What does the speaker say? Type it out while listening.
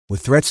With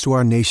threats to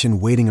our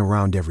nation waiting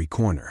around every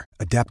corner,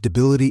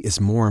 adaptability is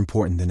more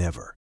important than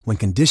ever. When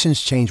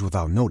conditions change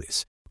without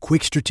notice,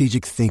 quick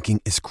strategic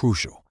thinking is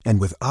crucial.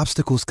 And with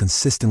obstacles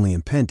consistently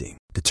impending,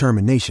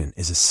 determination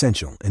is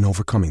essential in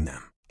overcoming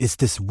them. It's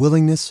this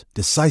willingness,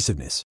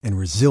 decisiveness, and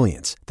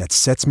resilience that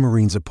sets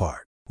Marines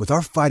apart. With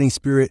our fighting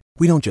spirit,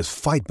 we don't just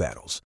fight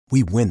battles,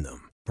 we win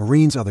them.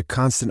 Marines are the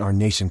constant our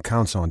nation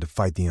counts on to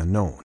fight the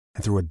unknown.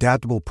 And through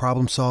adaptable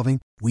problem solving,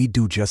 we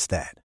do just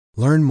that.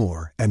 Learn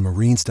more at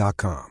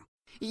marines.com.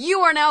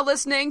 You are now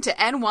listening to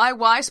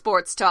NYY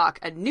Sports Talk,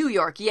 a New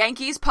York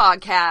Yankees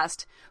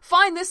podcast.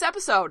 Find this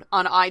episode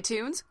on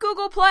iTunes,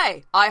 Google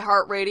Play,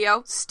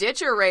 iHeartRadio,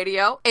 Stitcher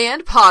Radio,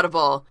 and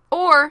Podable.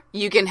 Or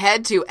you can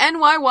head to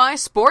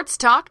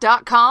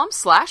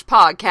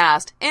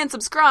nysportstalk.com/podcast and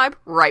subscribe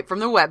right from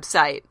the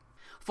website.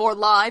 For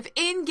live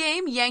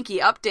in-game Yankee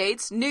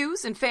updates,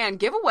 news, and fan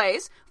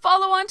giveaways,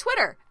 follow on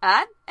Twitter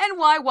at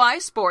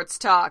NYY Sports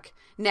Talk.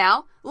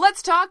 Now,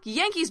 let's talk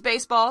Yankees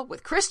baseball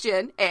with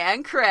Christian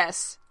and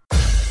Chris.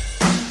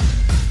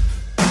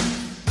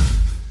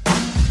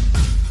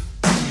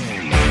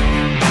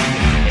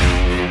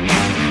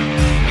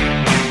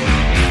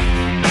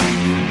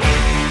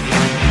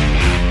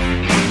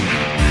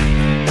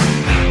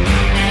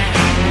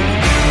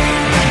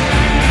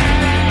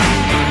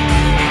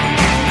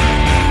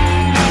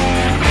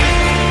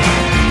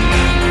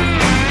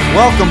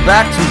 Welcome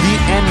back to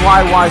the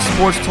NYY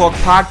Sports Talk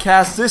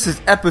podcast. This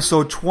is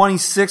episode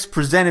 26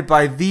 presented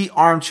by the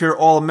Armchair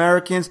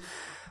All-Americans.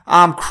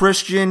 I'm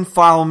Christian.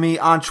 Follow me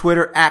on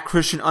Twitter at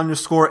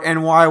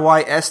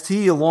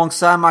Christian_NYYST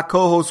alongside my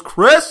co-host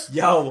Chris.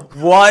 Yo,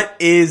 what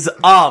is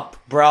up,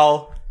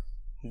 bro?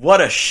 What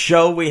a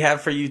show we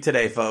have for you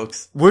today,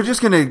 folks. We're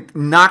just going to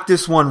knock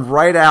this one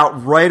right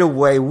out right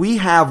away. We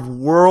have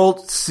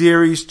World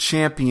Series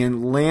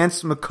champion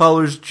Lance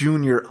McCullers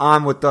Jr.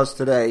 on with us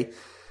today.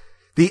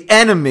 The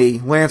enemy,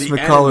 Lance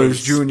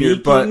McCullers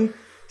Jr.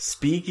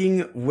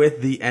 Speaking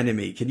with the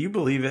enemy, can you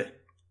believe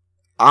it?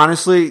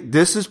 Honestly,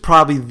 this is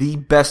probably the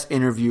best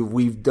interview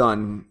we've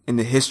done in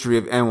the history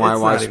of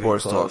NYY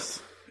Sports Talk.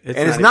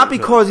 It's not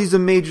because he's a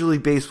Major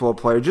League Baseball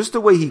player, just the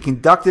way he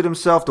conducted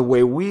himself, the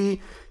way we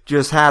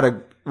just had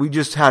a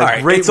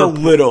great. It's a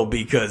little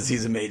because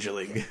he's a Major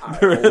League.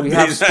 We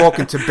have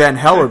spoken to Ben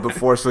Heller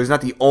before, so he's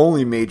not the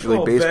only Major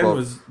League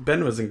Baseball.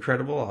 Ben was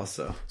incredible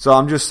also. So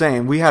I'm just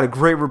saying, we had a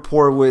great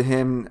rapport with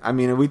him. I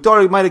mean, we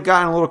thought he might have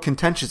gotten a little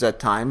contentious at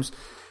times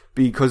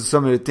because of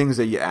some of the things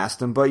that you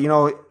asked him. But, you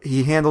know,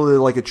 he handled it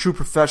like a true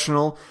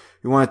professional.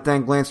 We want to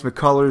thank Lance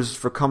McCullers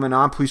for coming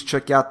on. Please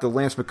check out the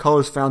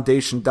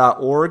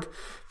LanceMcCullersFoundation.org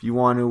if you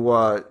want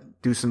to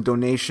do some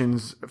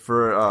donations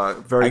for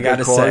very good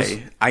cause. I gotta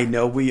say, I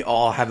know we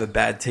all have a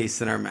bad taste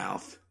in our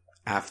mouth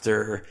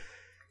after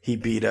he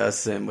beat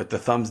us and with the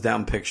thumbs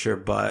down picture,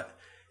 but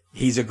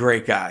he's a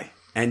great guy.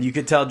 And you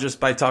could tell just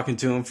by talking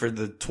to him for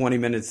the 20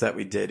 minutes that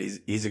we did,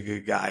 he's a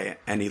good guy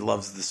and he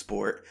loves the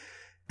sport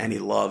and he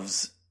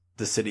loves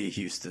the city of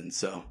Houston.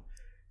 So,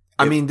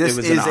 this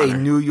is a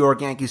New York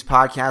Yankees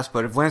podcast,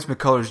 but if Lance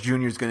McCullers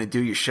Jr. is going to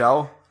do your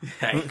show,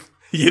 hey,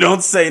 you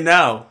don't say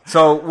no.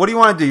 So what do you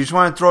want to do? You just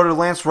want to throw it to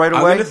Lance right away?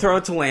 I'm going to throw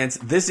it to Lance.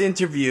 This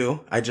interview,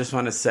 I just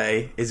want to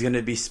say, is going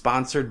to be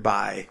sponsored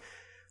by,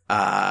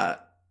 I'm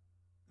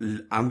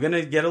going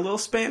to get a little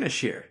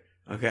Spanish here.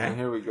 Okay.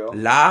 Here we go.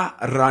 La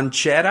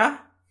Ranchera.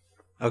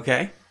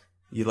 Okay.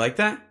 You like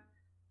that?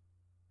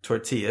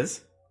 Tortillas.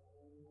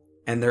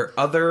 And their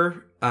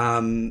other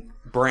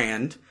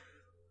brand,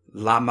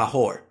 La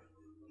Mejor.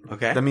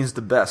 Okay. That means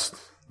the best.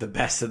 The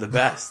best of the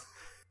best.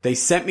 They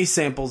sent me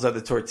samples of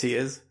the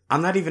tortillas.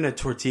 I'm not even a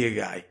tortilla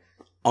guy.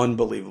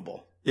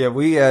 Unbelievable. Yeah,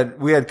 we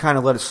had kind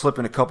of let it slip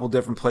in a couple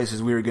different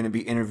places. We were going to be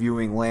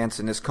interviewing Lance,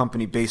 and this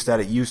company based out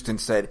of Houston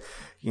said,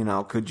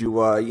 could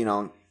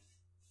you,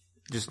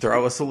 just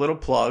throw us a little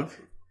plug.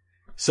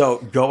 So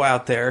go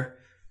out there,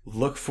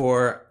 look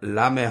for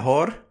La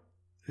Mejor,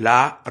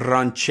 La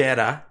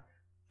Ranchera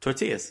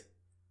tortillas.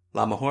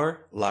 La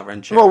Mejor, La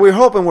Ranchera. Well, we're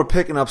hoping we're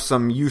picking up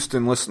some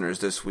Houston listeners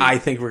this week. I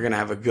think we're going to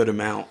have a good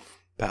amount,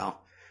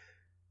 pal.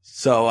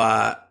 So,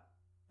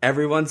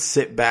 everyone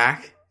sit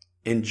back,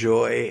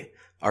 enjoy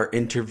our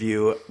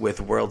interview with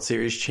World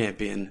Series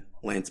champion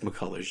Lance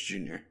McCullers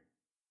Jr.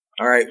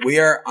 All right, we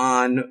are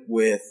on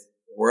with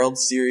World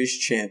Series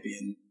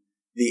champion,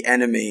 the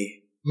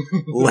enemy,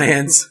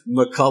 Lance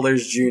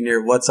McCullers Jr.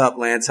 What's up,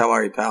 Lance? How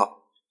are you, pal?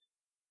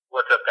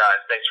 What's up,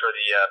 guys? Thanks for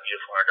the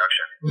beautiful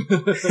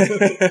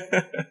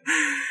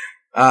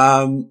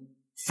introduction.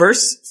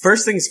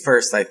 First things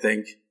first, I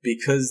think,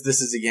 because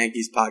this is a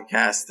Yankees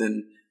podcast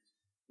and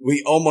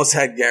we almost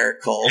had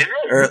Garrett Cole,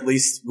 or at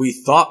least we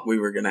thought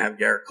we were going to have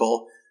Garrett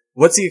Cole.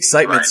 What's the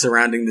excitement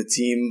surrounding the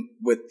team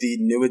with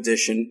the new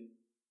addition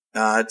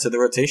to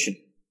the rotation?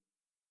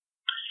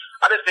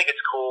 I just think it's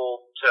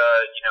cool to,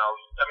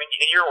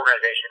 your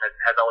organization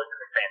has always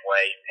been the same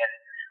way. And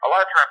a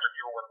lot of times when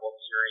people win World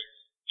Series,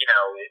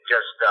 it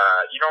just,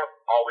 you don't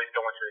always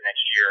go into the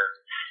next year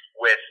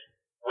with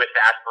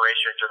the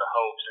aspirations or the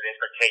hopes or the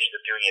expectation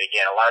of doing it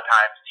again. A lot of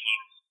times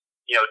teams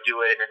do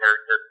it, and then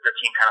their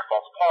team kind of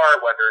falls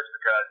apart, whether it's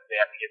because they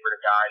have to get rid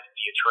of guys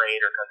via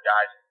trade or because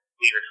guys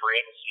leave in free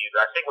agency.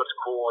 But I think what's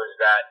cool is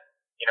that,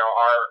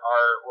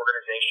 our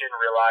organization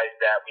realized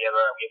that we have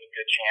a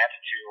good chance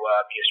to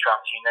be a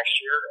strong team next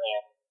year,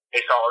 and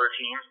they saw other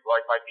teams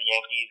like the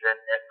Yankees and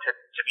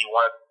to be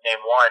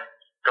name one,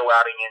 go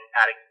out and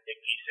adding big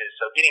pieces.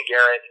 So getting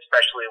Garrett,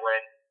 especially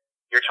when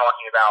you're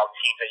talking about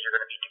teams that you're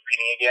going to be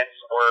competing against,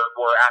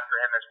 or after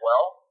him as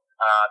well,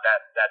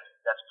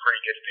 that's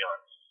pretty good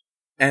feeling.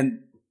 And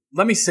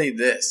let me say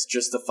this,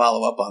 just to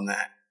follow up on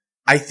that.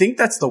 I think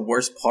that's the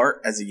worst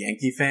part as a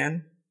Yankee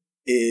fan,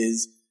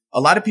 is a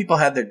lot of people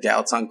had their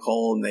doubts on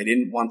Cole and they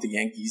didn't want the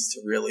Yankees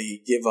to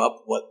really give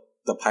up what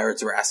the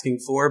Pirates were asking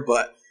for.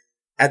 But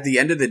at the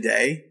end of the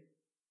day,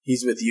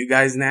 he's with you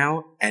guys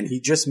now, and he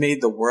just made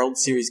the World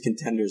Series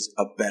contenders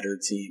a better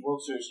team.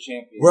 World Series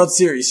champions. World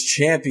Series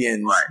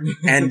champions. Right.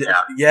 And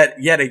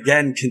yet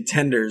again,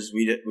 contenders,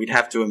 we'd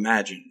have to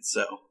imagine.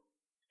 So.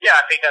 Yeah,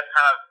 I think that's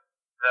kind of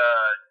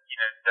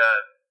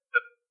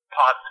the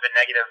positive and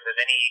negatives of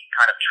any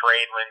kind of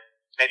trade when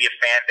maybe a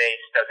fan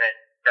base doesn't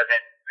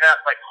not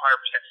like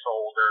 100%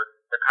 sold, or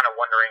they're kind of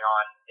wondering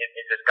on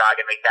is this guy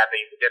going to make that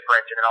big of a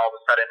difference, and then all of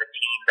a sudden the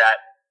team that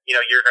you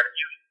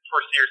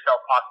foresee yourself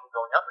possibly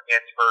going up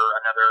against for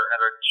another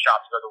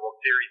shot to go to the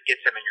World Series gets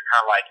him, and you're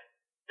kind of like,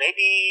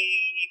 maybe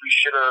we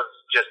should have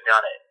just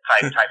done it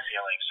type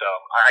feeling. So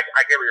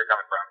I get where you're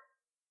coming from.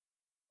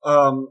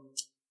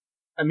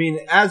 I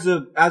mean, as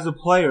a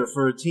player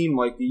for a team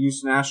like the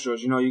Houston Astros,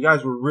 you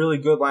guys were really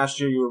good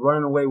last year. You were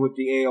running away with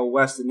the AL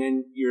West, and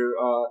then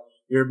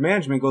your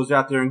management goes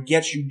out there and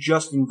gets you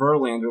Justin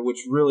Verlander,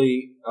 which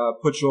really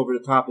puts you over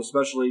the top,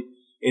 especially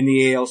in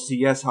the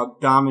ALCS, how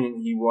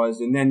dominant he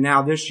was. And then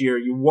now this year,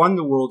 you won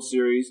the World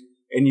Series,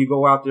 and you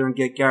go out there and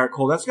get Garrett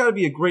Cole. That's got to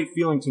be a great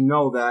feeling to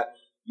know that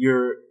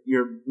your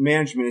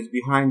management is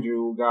behind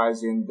you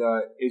guys and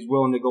is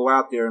willing to go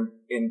out there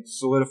and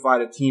solidify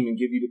the team and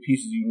give you the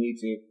pieces you need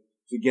to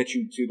get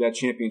you to that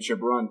championship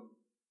run.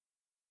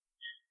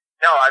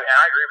 No, I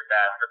agree with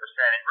that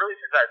 100%. And really,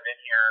 since I've been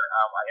here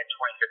in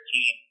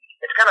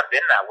 2015, it's kind of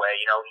been that way.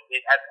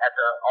 At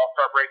the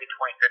All-Star break in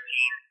 2015,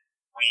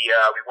 we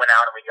went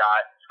out and we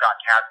got Scott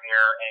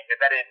Kazmir, and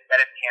that didn't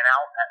pan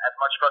out as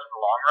much for us in the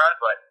long run.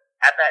 But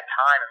at that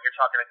time, and you're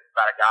talking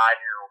about a guy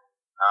who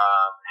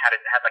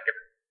had like a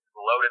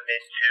low to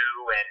mid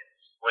two and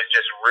was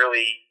just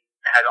really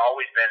has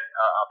always been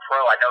a pro.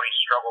 I know he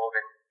struggled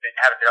and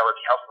haven't been able to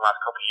be healthy in the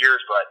last couple of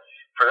years, but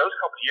for those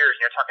couple of years,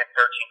 talking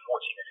 13,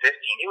 14, and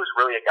 15, he was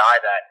really a guy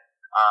that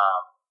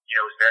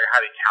was very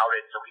highly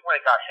touted. So we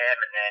went and got him,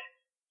 and then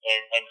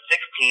in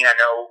 16, I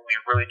know we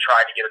really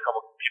tried to get a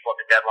couple of people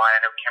at the deadline.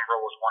 I know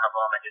Kimbrel was one of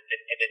them, and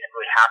it didn't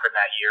really happen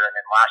that year. And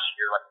then last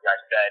year, like you guys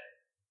said,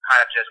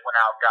 kind of just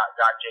went out,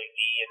 got JV,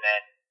 and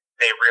then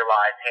they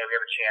realized, hey, we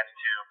have a chance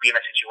to be in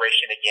that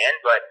situation again.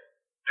 But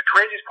the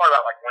craziest part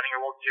about like winning a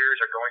World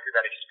Series or going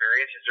through that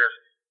experience is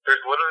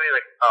there's literally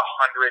like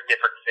 100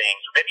 different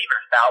things, or maybe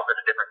even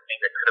 1,000 different things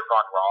that could have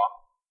gone wrong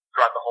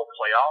throughout the whole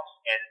playoffs,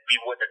 and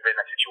we wouldn't have been in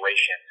that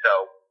situation.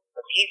 So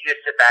it's easy to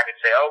sit back and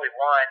say, oh, we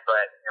won,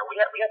 but we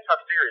had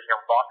tough series.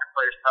 Boston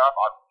played us tough.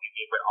 Obviously,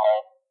 we went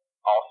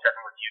all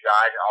seven with you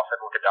guys and all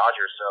seven with the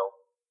Dodgers. So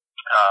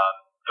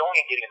going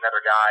and getting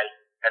another guy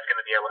that's going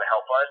to be able to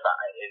help us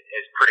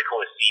is pretty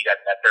cool to see that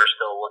they're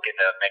still looking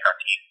to make our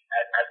team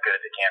as good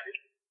as it can be.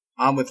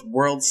 I'm with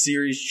World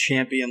Series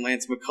champion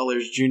Lance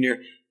McCullers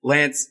Jr.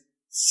 Lance,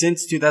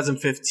 since 2015,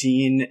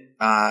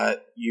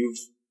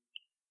 you've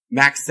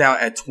maxed out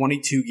at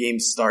 22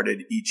 games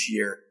started each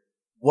year.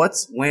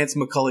 What's Lance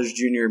McCullers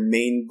Jr.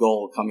 main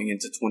goal coming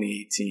into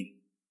 2018?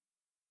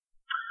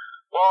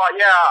 Well,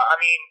 yeah, I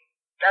mean,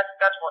 that's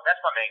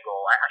my main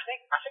goal. I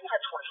think I had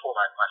 24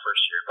 my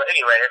first year, but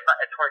anyway, it's not,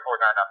 at 24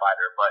 is not enough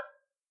either. But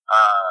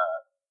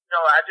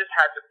I just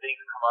had some things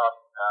come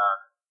up.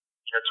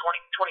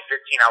 2015,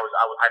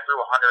 I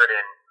threw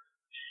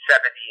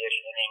 170-ish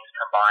innings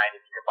combined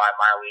if you combine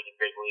minor league and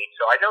big league.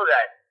 So I know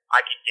that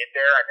I can get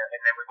there. And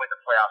then we went to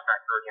the playoffs, and I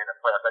threw again in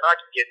the playoffs. I know I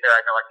can get there.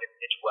 I know I can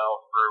pitch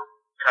well through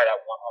kind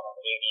of 180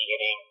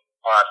 inning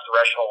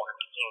threshold and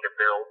continue to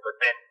build. But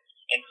then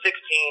in 16,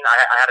 I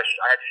had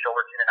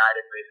shoulder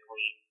tendonitis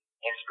basically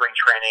in spring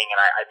training,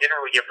 and I didn't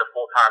really give the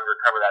full time to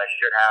recover that I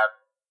should have.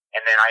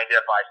 And then I ended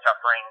up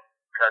suffering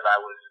because I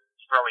was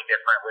throwing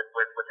different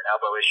with an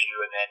elbow issue.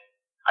 And then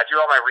I do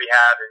all my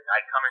rehab, and I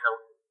come into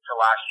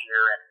last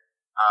year, and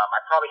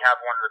I probably have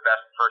one of the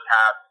best first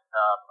halves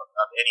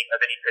of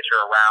any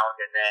pitcher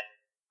around. And then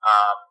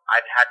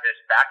I've had this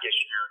back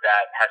issue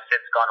that has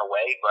since gone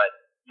away, but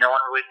no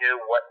one really knew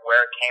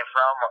where it came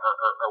from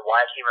or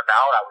why it came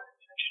about. I was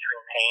in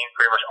extreme pain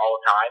pretty much all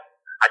the time.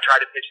 I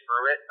tried to pitch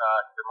through it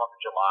the month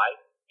of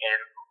July,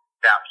 and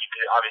that you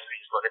could obviously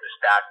just look at the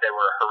stats; they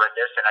were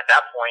horrendous. And at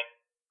that point,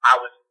 I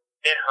was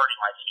then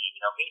hurting my team.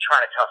 Me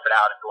trying to tough it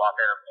out and go out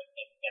there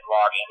and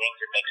log innings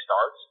and make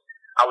starts.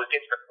 I was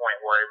getting to the point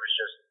where it was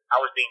just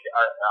I was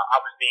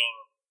being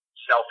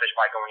selfish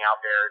by going out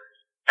there,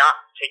 not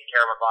taking care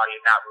of my body,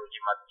 and not really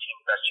giving my team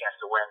the best chance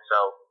to win.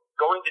 So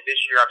going to this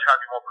year, I'm trying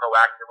to be more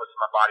proactive, listen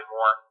to my body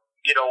more.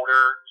 Get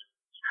older,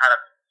 you kind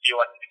of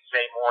feel like you can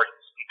say more, you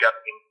can speak up,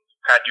 you can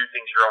kind of do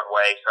things your own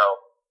way. So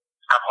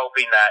I'm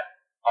hoping that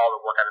all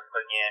the work I've been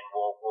putting in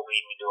will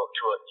lead me to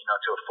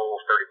a full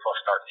 30-plus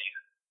start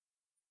season.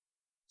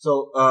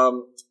 So,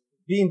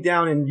 being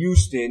down in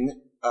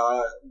Houston,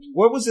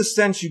 what was the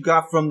sense you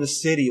got from the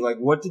city? Like,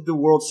 what did the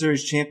World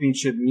Series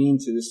championship mean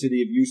to the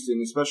city of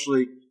Houston?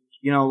 Especially,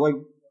 like,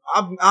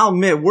 I'll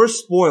admit, we're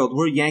spoiled.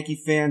 We're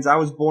Yankee fans. I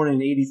was born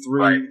in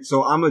 '83, right.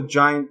 So I'm a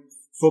giant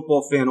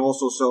football fan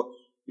also. So,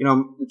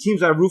 the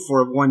teams I root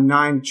for have won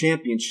 9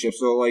 championships.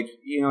 So, like,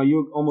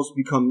 you almost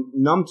become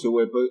numb to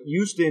it. But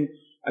Houston,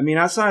 I mean,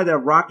 outside of that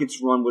Rockets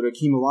run with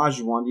Hakeem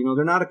Olajuwon,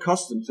 they're not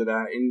accustomed to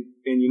that. And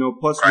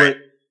plus right.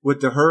 with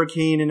the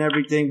hurricane and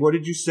everything, what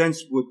did you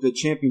sense what the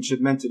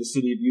championship meant to the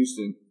city of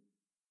Houston?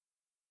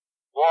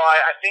 Well,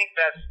 I think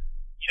that's,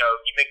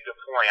 you make a good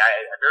point.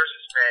 There's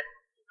just been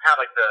kind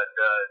of like the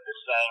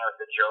saying or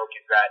the joke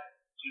is that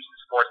Houston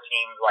sports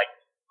teams, like,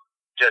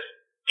 just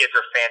get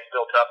their fans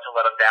built up to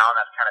let them down.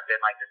 That's kind of been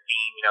like the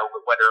theme,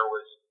 whether it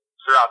was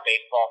throughout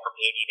baseball from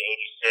 80 to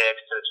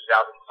 86 to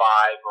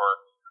 2005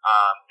 or,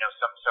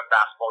 some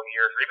basketball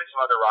years or even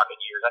some other Rocket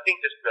years. I think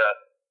just the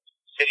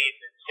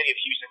city of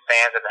Houston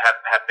fans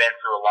have been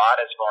through a lot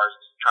as far as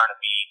trying to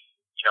be,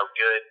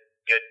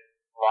 good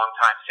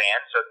long-time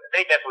fans. So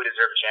they definitely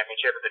deserve a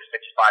championship. It's been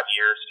 55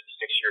 years,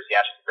 56 years the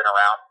Astros have been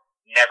around.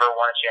 Never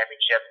won a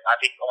championship. I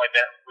think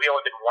we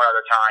only been one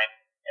other time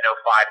in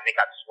 05 and they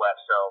got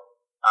swept. So,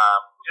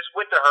 just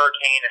with the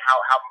hurricane and how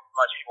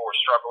much people were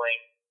struggling,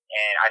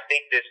 and I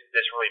think this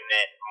really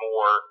meant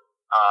more,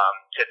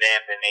 to them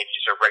than maybe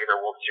just a regular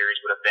World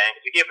Series would have been.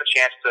 To give them a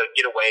chance to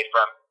get away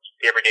from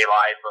the everyday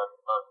life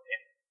of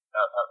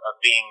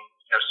being,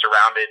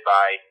 surrounded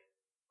by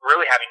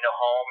really having no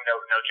home,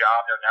 no job,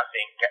 no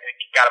nothing.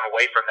 Got them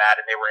away from that,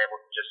 and they were able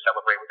to just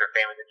celebrate with their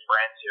families and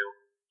friends who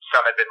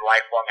some have been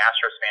lifelong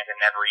Astros fans and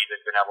never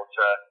even been able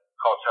to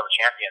call themselves a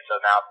champion.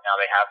 So now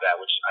they have that,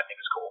 which I think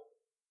is cool.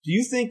 Do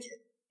you think,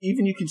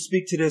 even you can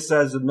speak to this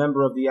as a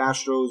member of the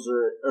Astros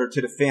or to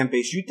the fan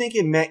base, you think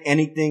it meant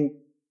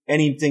anything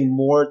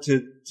more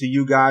to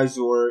you guys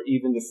or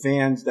even the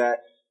fans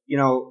that,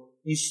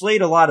 you slayed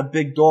a lot of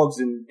big dogs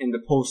in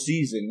the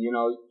postseason.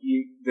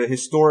 The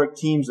historic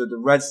teams of the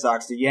Red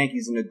Sox, the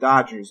Yankees, and the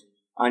Dodgers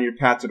on your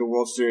path to the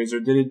World Series, or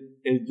did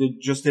it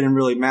just didn't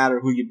really matter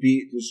who you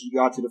beat, just you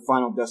got to the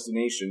final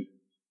destination?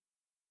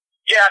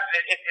 Yeah,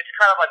 it's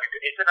kind of like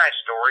it's a nice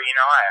story.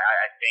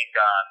 I think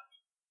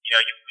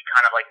we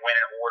kind of like went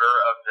in order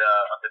of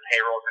the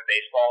payrolls in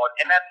baseball,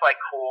 and that's like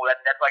cool.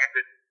 That's like a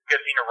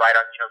good thing to write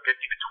on, good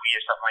thing to tweet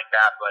or something like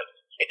that. But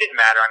it didn't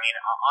matter. I mean,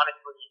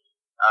 honestly.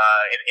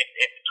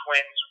 If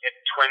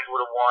the Twins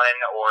would have won,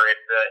 or if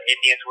the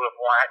Indians would have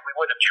won, we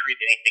wouldn't have treated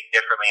anything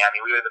differently. I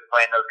mean, we would have been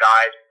playing those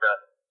guys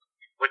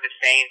with the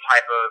same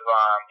type of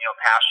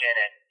passion,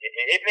 and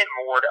it meant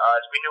more to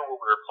us. We knew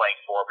what we were playing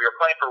for. We were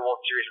playing for a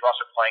World Series. We're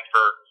also playing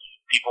for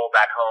people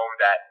back home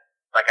that,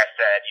 like I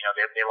said,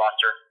 they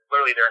lost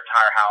literally their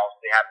entire house.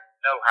 They have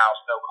no house,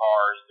 no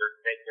cars.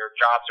 Their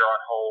jobs are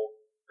on hold.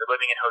 They're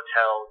living in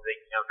hotels.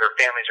 Their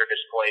families are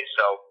displaced.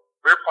 So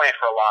we were playing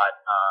for a lot.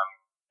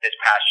 This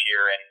past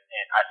year,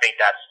 and I think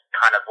that's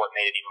kind of what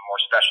made it even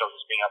more special,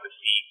 just being able to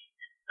see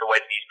the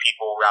way these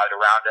people rallied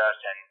around us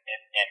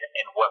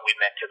and what we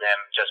meant to them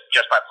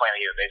just by playing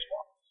the game of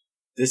baseball.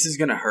 This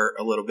is going to hurt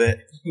a little bit,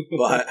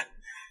 but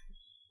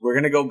we're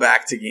going to go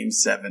back to Game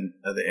 7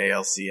 of the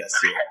ALCS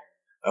here.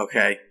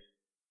 Okay?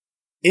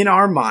 In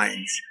our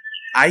minds,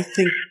 I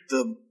think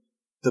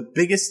the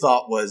biggest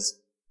thought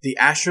was the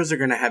Astros are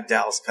going to have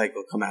Dallas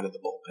Keuchel come out of the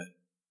bullpen.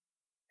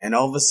 And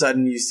all of a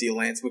sudden, you see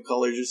Lance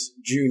McCullers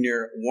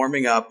Jr.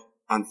 warming up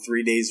on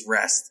 3 days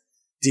rest.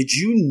 Did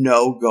you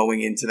know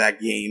going into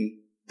that game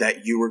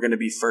that you were going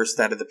to be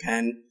first out of the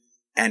pen?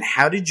 And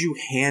how did you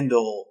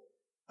handle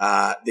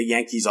the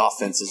Yankees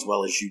offense as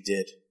well as you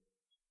did?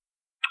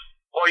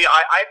 Well, yeah,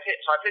 I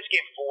pitched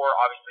Game 4,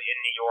 obviously, in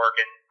New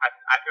York, and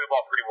I threw the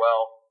ball pretty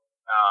well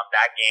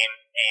that game.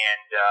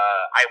 And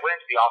I went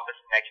into the office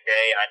the next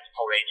day, and I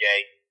told AJ,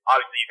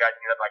 obviously, you guys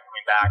ended up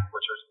coming back,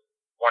 which was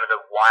one of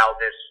the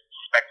wildest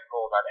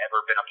spectacles I've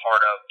ever been a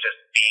part of, just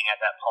being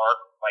at that park,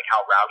 like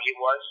how rowdy it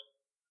was.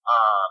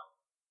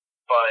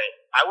 But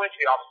I went to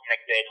the office the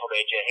next day and told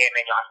AJ, hey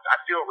man, I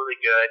feel really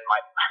good.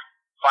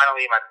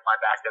 Finally my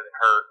back doesn't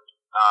hurt.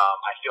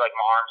 I feel like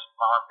my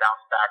arm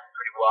bounced back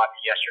pretty well after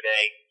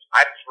yesterday.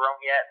 I haven't thrown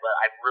yet, but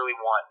I really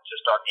want to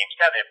start Game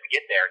 7 if we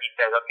get there. And he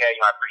says, okay,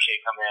 I appreciate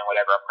you coming in,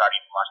 whatever. I'm proud of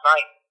you from last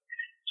night.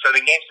 So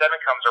then Game 7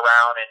 comes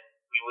around and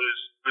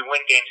we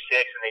win Game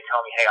 6, and they tell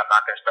me, hey, I'm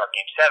not going to start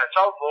Game 7. So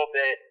I was a little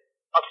bit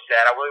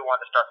upset. I really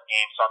wanted to start the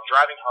game. So I'm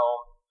driving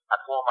home. I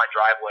pull in my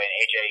driveway, and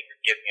AJ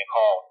gives me a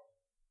call.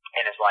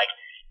 And it's like,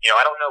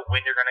 I don't know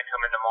when they're going to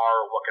come in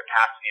tomorrow or what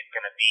capacity it's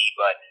going to be,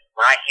 but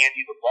when I hand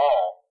you the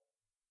ball,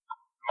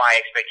 my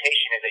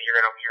expectation is that you're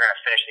going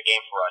to finish the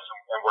game for us,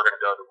 and we're going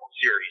to go to the World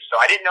Series. So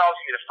I didn't know I was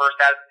going to be the first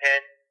out of the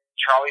pen.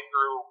 Charlie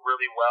threw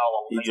really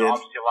well. He did.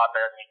 Obviously a lot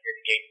better than he did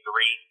in Game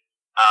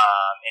 3.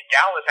 And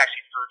Dallas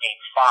actually threw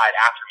game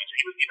 5 after me, so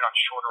he was even on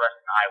shorter rest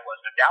than I was.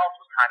 So Dallas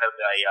was kind of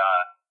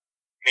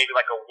maybe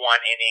like a 1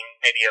 inning,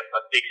 maybe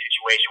a big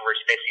situation where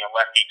he's facing a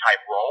lefty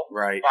type role.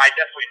 Right. But I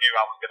definitely knew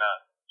I was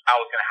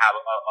gonna have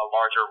a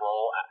larger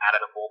role out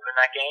of the bullpen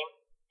that game.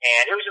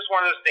 And it was just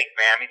one of those things,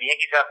 man. I mean, the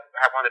Yankees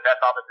have one of the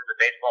best offenses in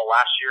baseball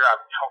last year. I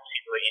don't see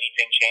really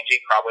anything changing.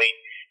 Probably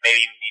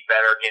maybe even be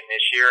better again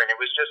this year. And it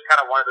was just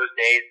kind of one of those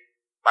days.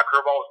 My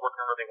curveball was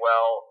working really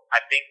well. I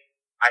think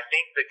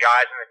the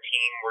guys on the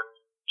team were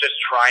just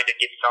trying to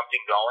get something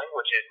going,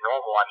 which is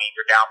normal. I mean,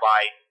 you're down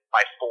by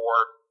 4,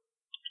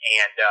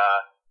 and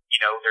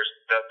there's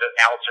the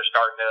outs are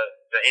starting to,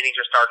 the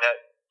innings are starting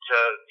to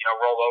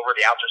roll over.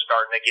 The outs are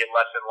starting to get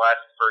less and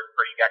less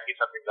for you guys to get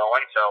something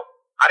going.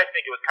 So I just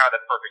think it was kind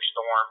of the perfect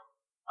storm,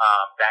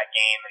 that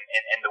game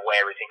and the way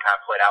everything kind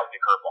of played out with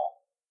the curveball.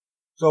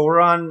 So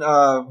we're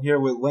on here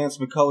with Lance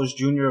McCullers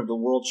Jr. of the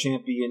world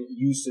champion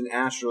Houston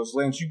Astros.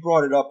 Lance, you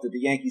brought it up that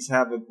the Yankees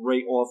have a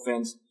great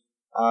offense.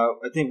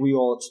 I think we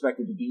all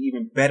expected to be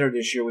even better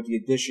this year with the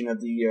addition of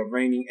the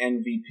reigning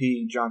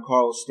MVP,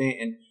 Giancarlo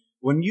Stanton.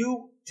 When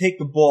you take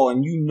the ball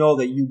and you know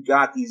that you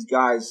got these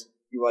guys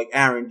like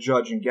Aaron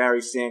Judge and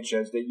Gary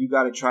Sanchez that you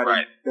got to try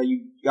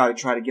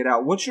to get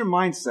out, what's your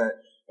mindset?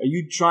 Are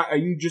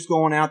you just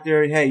going out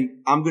there, hey,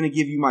 I'm going to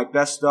give you my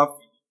best stuff,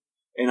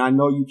 and I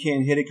know you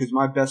can't hit it because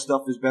my best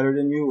stuff is better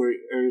than you, or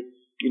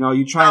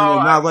you trying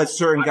to not let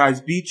certain guys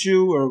beat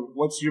you, or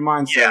what's your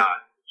mindset? Yeah,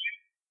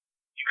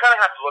 you kind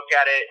of have to look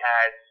at it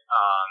as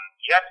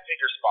you have to pick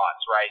your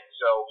spots, right?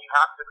 So you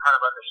have to kind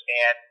of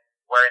understand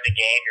where in the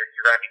game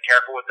you're going to be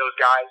careful with those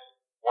guys,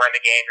 where in the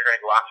game you're going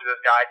to go after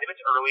those guys. If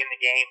it's early in the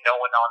game, no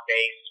one on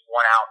base,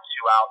 1 out,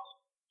 2 outs,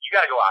 you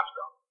got to go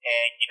after them.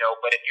 And,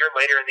 but if you're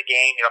later in the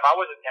game, if I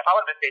would have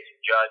been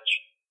facing Judge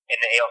in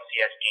the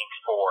ALCS game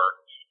 4,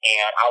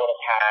 and I would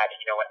have had,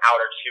 an out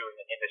or 2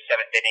 in the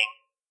 7th inning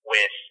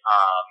with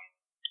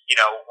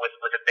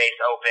a base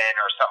open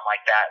or something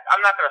like that, I'm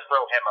not going to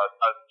throw him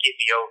a get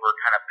me over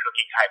kind of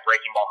cookie type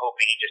breaking ball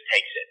hoping he just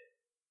takes it.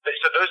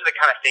 So those are the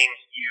kind of things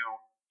you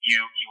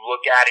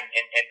look at,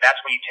 and that's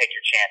when you take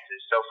your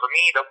chances. So for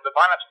me, the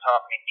lineup's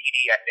tough. I mean,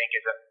 Didi, I think,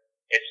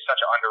 is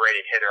such an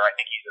underrated hitter. I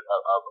think he's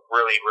a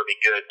really, really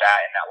good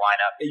bat in that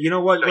lineup. You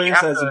know what, so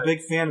Lance, as a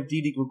big fan of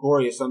Didi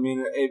Gregorius, I mean,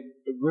 it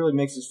really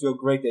makes us feel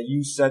great that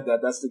you said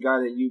that. That's the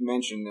guy that you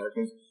mentioned there,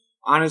 because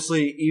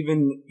honestly,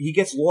 even he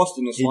gets lost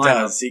in this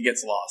lineup. He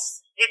gets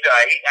lost. He does.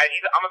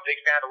 I'm a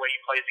big fan of the way he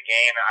plays the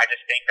game, and I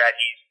just think that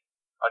he's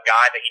a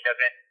guy that he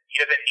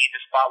doesn't need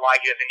the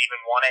spotlight. He doesn't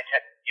even want it.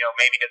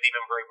 Maybe doesn't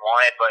even really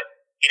want it, but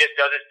he just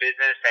does his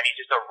business, and he's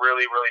just a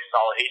really, really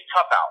solid. He's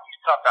tough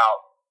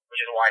out, which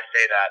is why I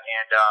say that.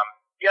 And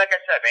like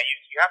I said, man,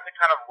 you have to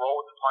kind of roll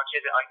with the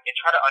punches and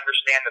try to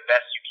understand the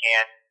best you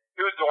can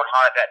who's going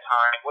hot at that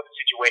time, what the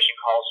situation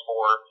calls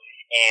for,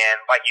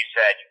 and like you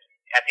said,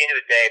 at the end of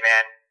the day,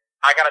 man,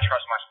 I gotta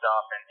trust my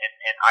stuff,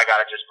 and I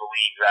gotta just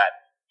believe that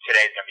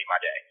today's gonna be my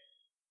day.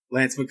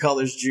 Lance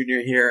McCullers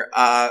Jr. here.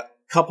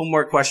 Couple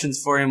more questions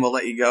for you, and we'll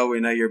let you go.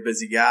 We know you're a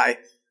busy guy.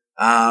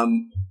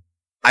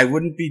 I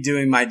wouldn't be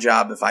doing my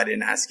job if I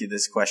didn't ask you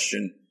this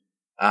question.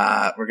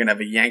 We're going to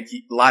have a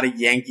lot of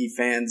Yankee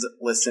fans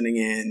listening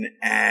in,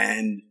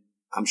 and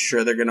I'm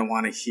sure they're going to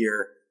want to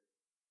hear.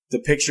 The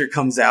picture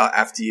comes out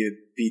after you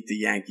beat the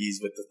Yankees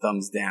with the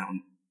thumbs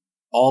down.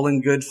 All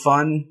in good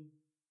fun?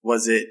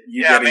 Was it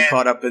you getting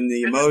caught up in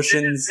the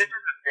emotions? This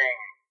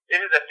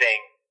is the thing.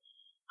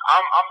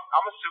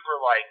 I'm a super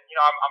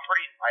I'm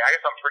pretty I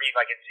guess I'm pretty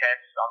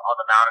intense on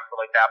the mound and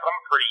stuff like that, but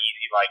I'm a pretty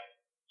easy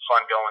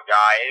fun going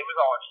guy. It was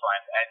all in fun.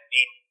 I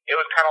mean, it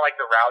was kind of like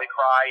the rally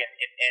cry, and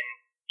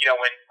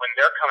when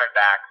they're coming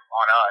back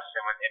on us,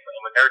 and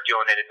when they're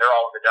doing it, and they're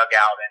all in the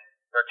dugout and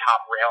they're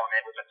top railing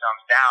it with the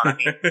thumbs down. I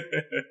mean,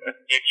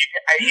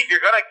 if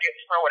you're gonna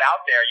throw it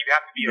out there, you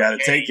have to be you gotta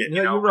take it.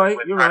 Yeah, you're right.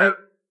 You're right.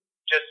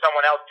 Just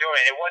someone else doing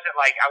it. It wasn't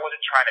like I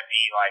wasn't trying to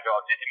be like, oh,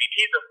 I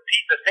mean,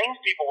 the things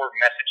people were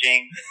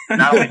messaging,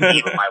 not only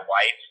me but my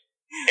wife,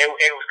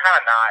 it was kind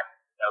of not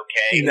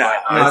okay. No,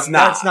 but, it's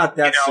not. It's not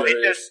that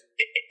serious.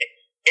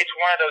 It's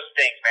one of those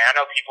things, man.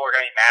 I know people are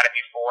going to be mad at me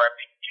for it,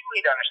 but people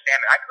need to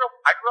understand that I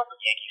grew up a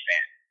Yankee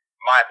fan.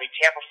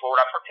 Tampa,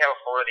 Florida. I'm from Tampa,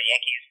 Florida. The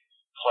Yankees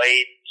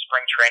played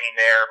spring training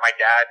there. My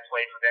dad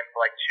played for them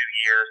for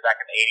 2 years back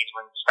in the 80s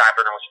when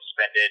Steinbrenner was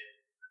suspended.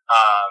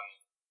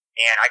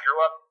 And I grew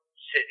up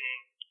sitting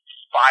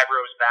 5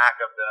 rows back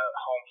of the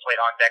home plate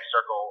on deck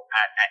circle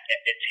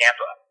in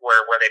Tampa,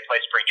 where they play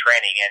spring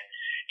training, and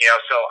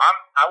so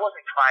I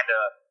wasn't trying to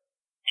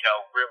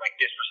really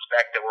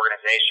disrespect the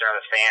organization or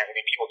the fans. I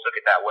mean, people took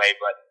it that way,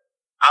 but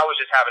I was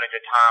just having a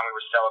good time. We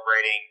were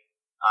celebrating.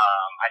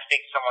 I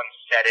think someone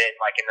said it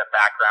in the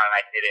background, and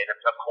I did it. And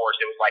of course,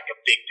 it was a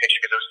big picture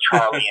because it was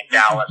Charlie and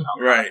Dallas and all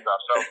that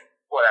stuff. So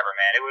whatever,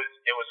 man.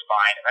 It was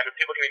fine. I mean,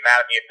 people can be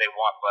mad at me if they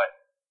want, but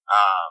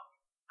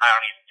I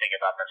don't even think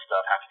about that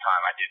stuff half the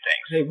time I do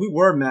things. Hey, we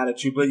were mad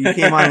at you, but you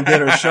came on and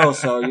did our show,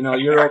 so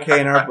you're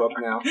okay in our book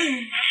now.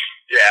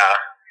 Yeah.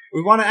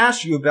 We want to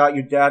ask you about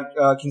your dad,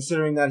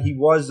 considering that he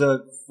was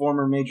a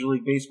former Major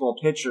League Baseball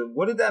pitcher.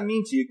 What did that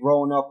mean to you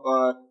growing up?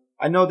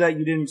 I know that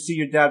you didn't see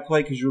your dad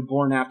play because you were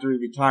born after he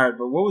retired,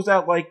 but what was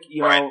that like,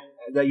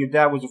 that your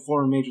dad was a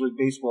former Major League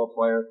Baseball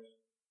player?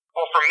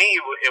 Well, for me,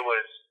 it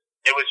was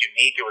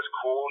unique. It was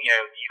cool. You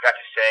know, you got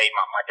to say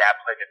my dad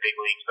played in the big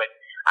leagues, but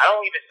I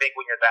don't even think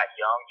when you're that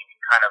young you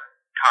can kind of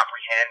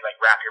comprehend, like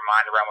wrap your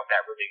mind around what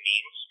that really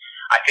means.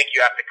 I think you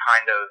have to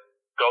kind of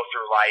go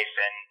through life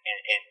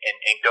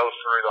and go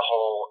through the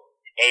whole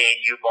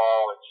AAU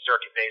ball and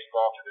circuit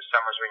baseball through the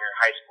summers when you're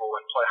in high school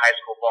and play high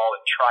school ball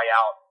and try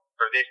out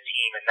for this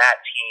team and that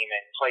team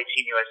and play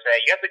Team USA.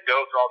 You have to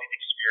go through all these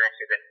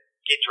experiences and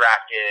get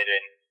drafted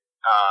and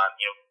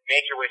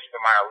make your way through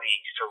the minor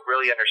leagues to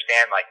really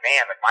understand, like,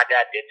 man, like my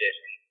dad did this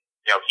and,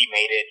 he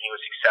made it, he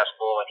was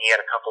successful, and he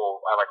had a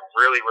couple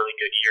really, really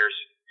good years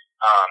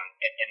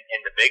in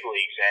the big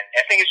leagues. And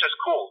I think it's just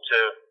cool to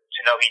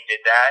know he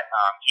did that.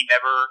 He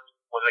never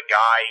was a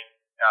guy,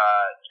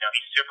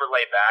 he's super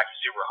laid back,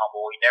 he's super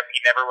humble. He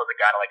never was a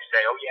guy to like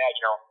say, oh yeah,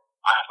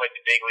 I played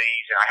the big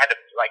leagues, and I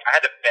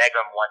had to beg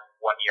him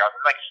one year. I was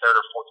in like third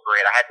or fourth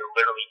grade. I had to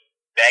literally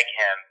beg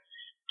him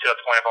to the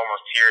point of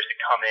almost tears to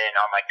come in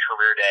on my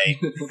career day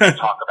and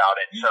talk about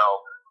it. So,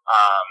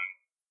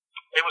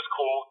 it was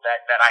cool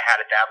that I had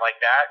a dad like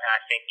that, and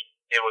I think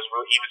he was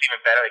even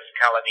better. He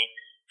kind of let me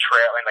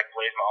trail and like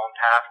blaze my own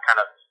path kind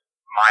of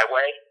my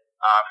way.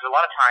 Because a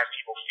lot of times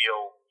people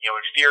feel,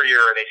 inferior,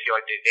 or they feel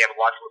like they have a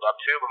lot to live up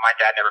to, but my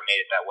dad never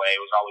made it that way.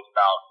 It was always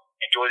about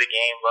enjoy the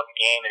game, love the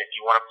game, and if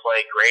you want to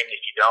play, great, and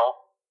if you don't,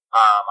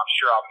 I'm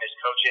sure I'll miss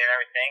coaching and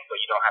everything,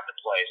 but you don't have to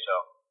play. So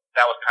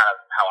that was kind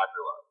of how I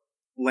grew up.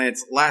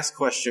 Lance, last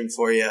question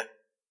for you.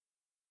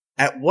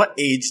 At what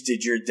age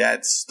did your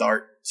dad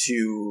start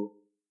to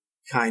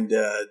kind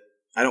of,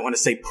 I don't want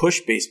to say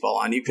push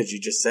baseball on you because you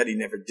just said he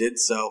never did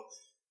so,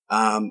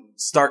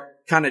 start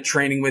kind of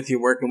training with you,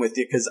 working with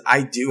you? Because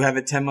I do have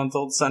a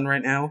 10-month-old son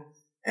right now,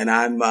 and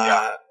I'm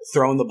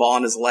throwing the ball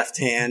in his left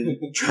hand,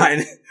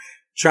 trying to.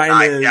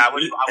 Yeah, I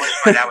wish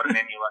my dad would have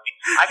made me lefty.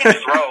 I can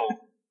throw.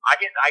 I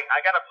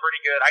got a pretty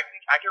good. I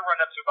can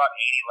run up to about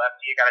 80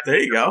 lefty. I got a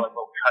there you go.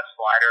 Little cut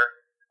slider.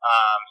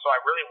 So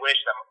I really wish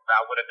that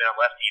I would have been a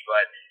lefty,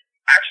 but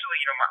actually,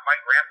 my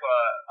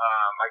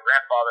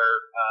grandfather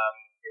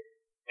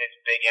is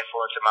a big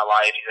influence in my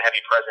life. He's a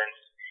heavy presence,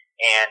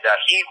 and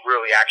he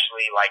really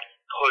actually like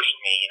pushed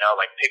me.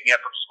 Picked me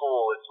up from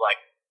school. It's like,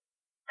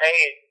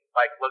 hey,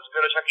 like let's go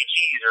to Chuck E.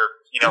 Cheese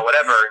or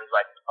whatever. And he's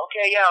like,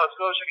 okay, yeah, let's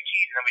go to Chuck E.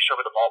 Cheese, and then we show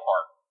up at the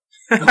ballpark.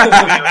 What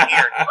are we doing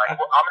here? And he's like,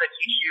 well, I'm gonna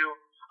teach you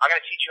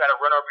how to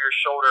run over your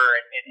shoulder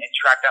and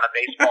track down a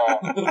baseball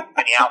in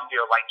the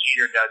outfield like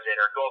Jeter does it,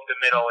 or go up the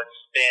middle and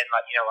spin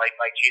like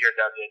Jeter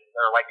does it,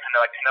 or like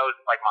Cano's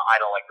like my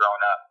idol like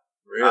growing up.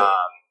 Really?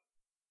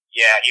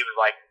 Yeah, he was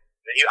like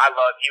he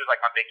was like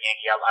my big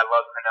Yankee. I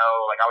love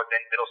Cano. Like I was in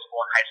middle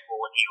school and high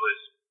school when he was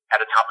at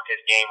the top of his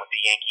game with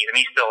the Yankees. I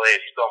mean, he still is.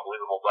 He's still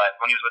unbelievable. But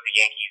when he was with the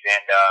Yankees,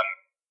 and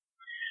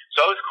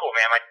so it was cool,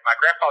 man. My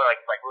grandfather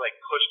like really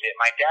pushed it.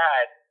 My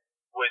dad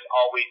was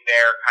always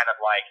there, kind of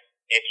like,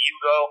 if you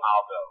go,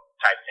 I'll go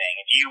type thing.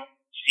 If you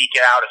seek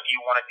it out, if you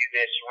want to do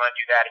this, you want to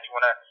do that, if you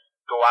want to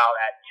go out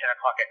at 10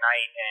 o'clock at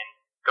night and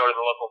go to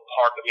the local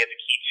park that we have the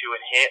key to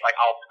and hit, like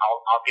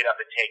I'll get up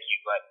and take you.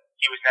 But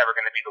he was never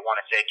going to be the one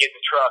to say, get in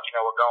the truck,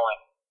 we're going.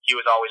 He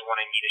was always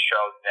wanting me to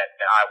show that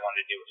I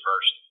wanted to do it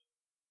first.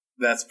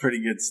 That's pretty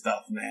good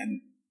stuff,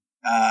 man.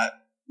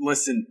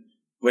 Listen,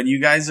 when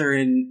you guys are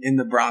in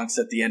the Bronx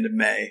at the end of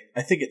May,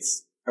 I think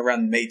it's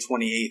around May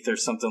 28th or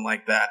something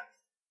like that,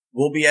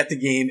 we'll be at the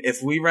game.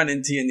 If we run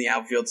into you in the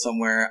outfield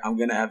somewhere, I'm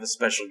going to have a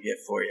special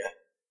gift for you.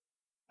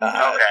 Okay,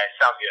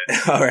 sounds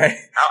good. All right.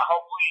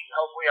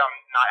 Hopefully I'm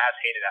not as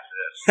hated after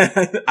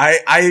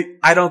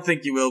this. I don't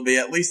think you will be.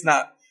 At least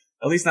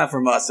not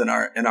from us and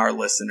our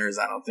listeners.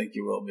 I don't think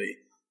you will be.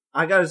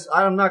 I'm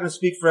not going to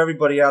speak for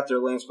everybody out there,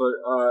 Lance, but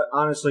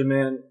honestly,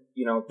 man,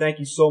 thank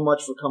you so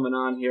much for coming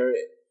on here.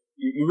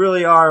 You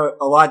really are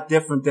a lot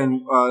different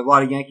than a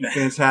lot of Yankee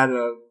fans had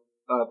a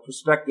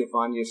perspective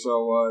on you.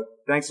 So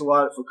thanks a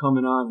lot for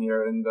coming on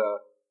here and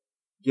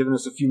giving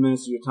us a few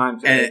minutes of your time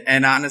today.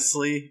 And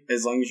honestly,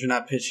 as long as you're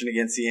not pitching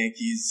against the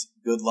Yankees,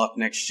 good luck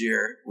next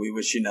year. We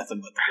wish you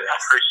nothing but the best. I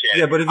appreciate it.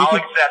 Yeah, but if I'll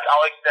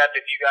accept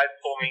if you guys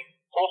pull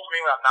for me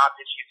when I'm not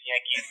pitching against the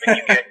Yankees,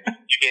 but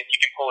you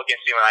can pull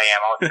against me when I am.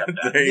 I'll accept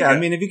that. Yeah, I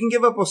mean, if you can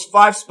give up a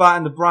 5 spot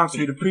in the Bronx,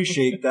 we'd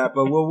appreciate that.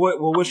 But we'll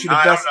wish you the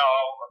best. I don't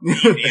know. I'm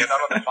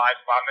not on the 5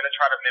 spot. I'm going to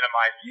try to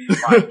minimize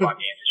 5 spot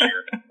games this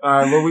year. All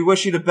right. Well, we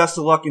wish you the best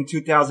of luck in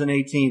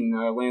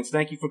 2018, Lance.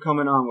 Thank you for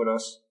coming on with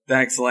us.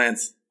 Thanks,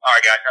 Lance. All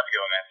right, guys. Have a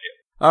good one, man. See you.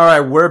 All right,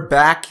 we're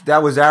back.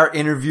 That was our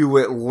interview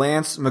with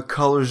Lance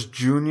McCullers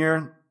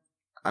Jr.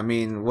 I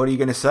mean, what are you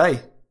going to say?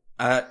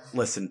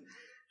 Listen,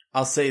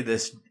 I'll say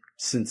this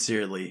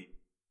sincerely.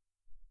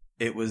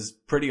 It was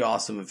pretty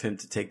awesome of him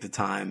to take the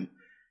time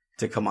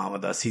to come on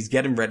with us. He's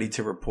getting ready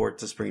to report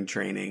to spring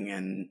training,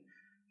 and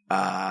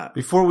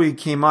before we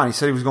came on, he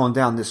said he was going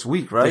down this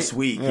week, right? This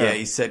week, yeah.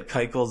 He said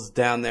Keuchel's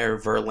down there,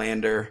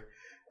 Verlander.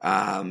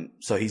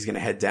 So he's going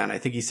to head down. I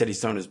think he said he's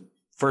throwing his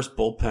first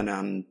bullpen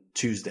on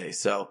Tuesday.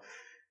 So,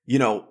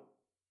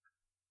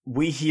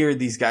 we hear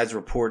these guys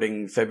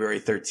reporting February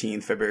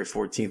 13th, February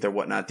 14th or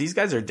whatnot. These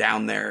guys are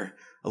down there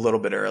a little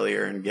bit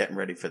earlier and getting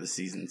ready for the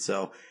season.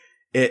 So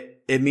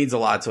it means a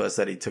lot to us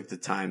that he took the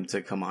time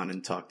to come on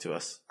and talk to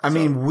us. I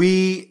mean,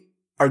 we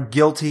are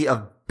guilty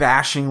of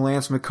bashing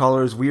Lance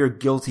McCullers. We are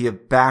guilty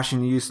of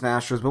bashing the Houston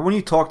Astros. But when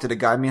you talk to the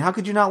guy, I mean, how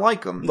could you not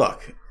like him?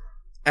 Look,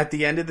 at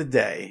the end of the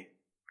day,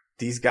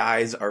 these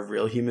guys are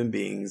real human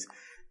beings.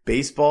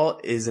 Baseball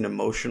is an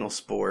emotional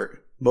sport.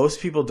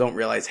 Most people don't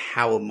realize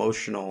how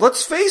emotional.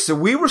 Let's face it,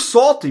 we were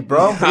salty,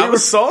 bro. I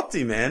was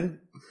salty, man.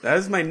 That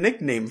was my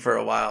nickname for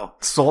a while.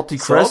 Salty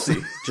Chris.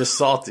 Salty. Just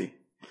salty.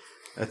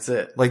 That's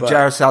it. Like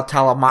Jaroslav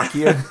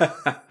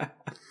Talamachia.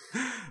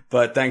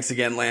 But thanks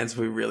again, Lance.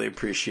 We really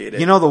appreciate it.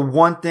 You know, the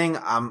one thing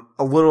I'm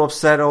a little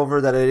upset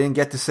over that I didn't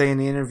get to say in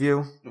the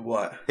interview?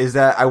 What? Is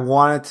that I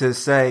wanted to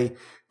say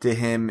to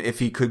him if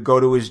he could go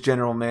to his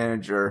general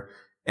manager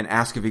and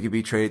ask if he could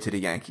be traded to the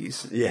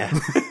Yankees. Yeah.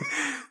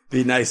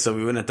 Be nice so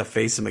we wouldn't have to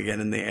face him again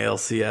in the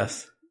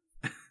ALCS.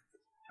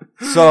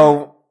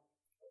 So,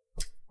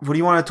 what do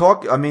you want to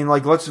talk? I mean,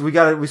 like, we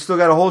still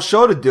got a whole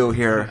show to do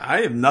here.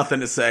 I have nothing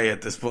to say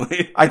at this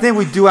point. I think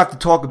we do have to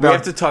talk about. We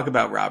have to talk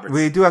about Robertson.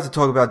 We do have to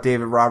talk about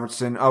David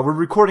Robertson. We're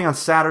recording on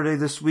Saturday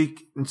this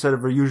week instead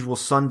of our usual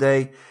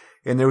Sunday,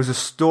 and there was a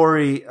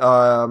story.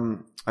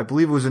 I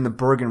believe it was in the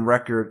Bergen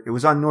Record. It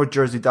was on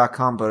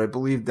NorthJersey.com, but I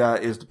believe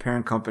that is the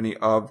parent company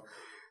of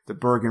the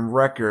Bergen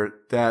Record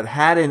that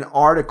had an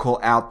article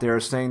out there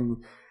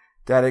saying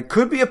that it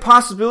could be a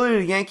possibility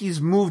the Yankees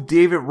move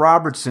David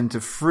Robertson to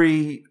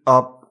free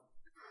up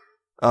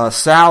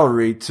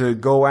salary to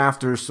go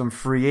after some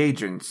free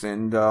agents.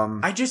 And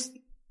I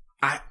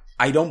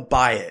don't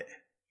buy it.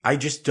 I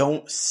just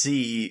don't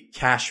see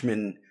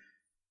Cashman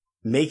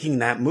making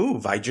that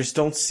move. I just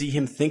don't see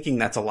him thinking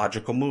that's a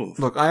logical move.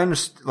 Look, I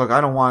understand. Look, I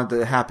don't want it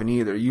to happen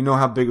either. You know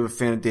how big of a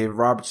fan of David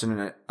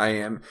Robertson I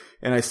am,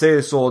 and I say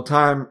this all the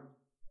time.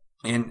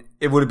 And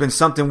it would have been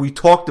something we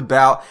talked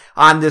about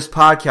on this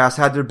podcast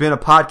had there been a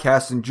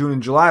podcast in June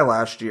and July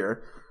last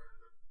year,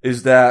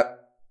 is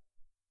that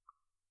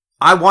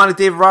I wanted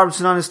David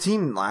Robertson on his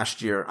team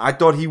last year. I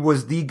thought he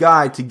was the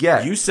guy to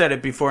get. You said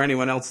it before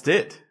anyone else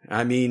did.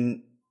 I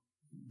mean,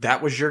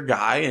 that was your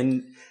guy,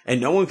 and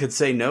no one could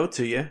say no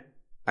to you.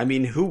 I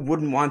mean, who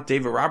wouldn't want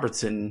David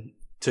Robertson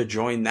to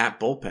join that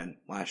bullpen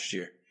last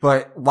year?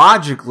 But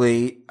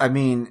logically, I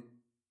mean,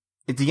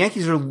 if the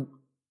Yankees are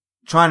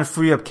trying to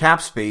free up cap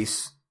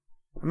space,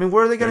 I mean,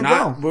 where are they going to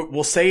go?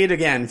 We'll say it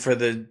again for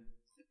the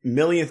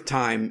millionth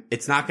time.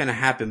 It's not going to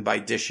happen by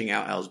dishing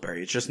out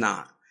Ellsbury. It's just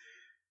not.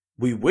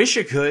 We wish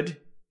it could.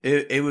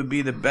 It would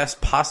be the best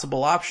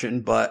possible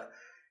option. But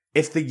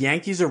if the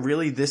Yankees are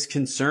really this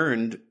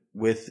concerned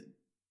with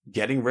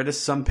getting rid of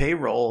some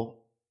payroll,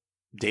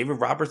 David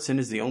Robertson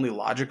is the only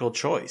logical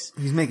choice.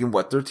 He's making,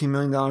 what, $13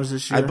 million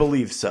this year? I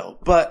believe so.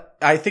 But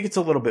I think it's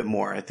a little bit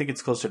more. I think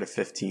it's closer to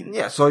 15.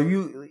 Yeah, so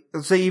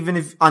let's say even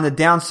if on the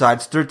downside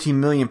it's $13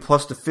 million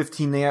plus the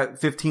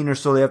 15 or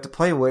so they have to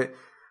play with,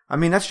 I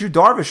mean, that's Yu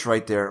Darvish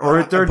right there. Or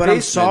a third baseman. But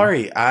I'm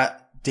sorry.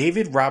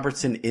 David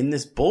Robertson in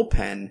this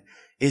bullpen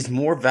is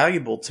more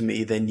valuable to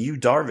me than Yu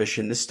Darvish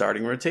in this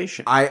starting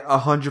rotation. I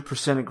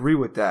 100% agree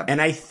with that. And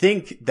I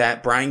think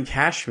that Brian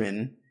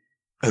Cashman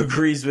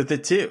agrees with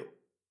it too.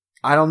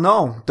 I don't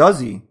know. Does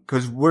he?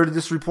 Because where did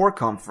this report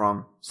come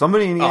from?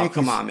 Somebody in the Yankees.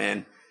 Oh, come on,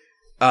 man.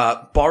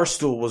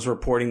 Barstool was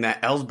reporting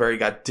that Ellsbury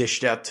got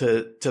dished out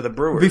to the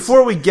Brewers.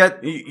 Before we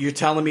get... You're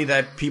telling me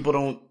that people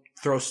don't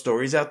throw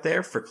stories out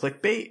there for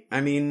clickbait?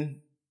 I mean,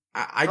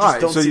 I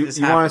just don't see this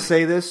happening. You want to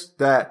say this?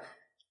 That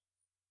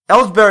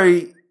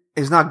Ellsbury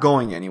is not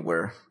going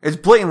anywhere. It's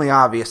blatantly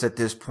obvious at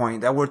this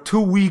point that we're 2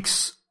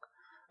 weeks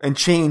and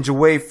change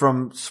away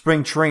from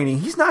spring training.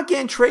 He's not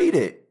getting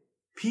traded.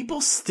 People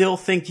still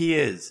think he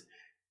is.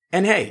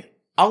 And hey,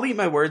 I'll eat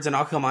my words and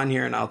I'll come on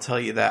here and I'll tell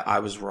you that I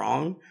was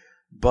wrong,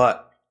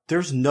 but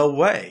there's no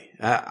way.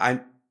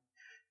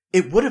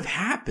 It would have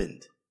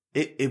happened.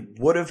 It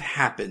would have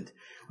happened.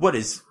 What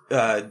is,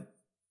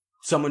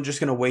 someone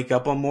just going to wake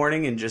up one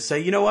morning and just say,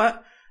 you know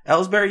what?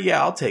 Ellsbury,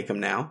 yeah, I'll take him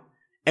now.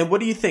 And what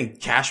do you think?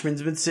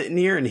 Cashman's been sitting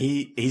here and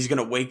he's going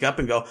to wake up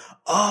and go,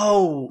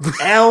 oh,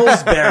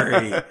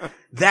 Ellsbury.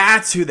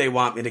 That's who they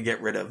want me to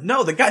get rid of.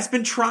 No, the guy's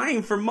been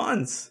trying for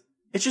months.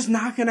 It's just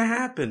not going to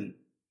happen.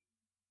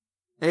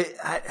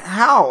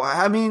 How?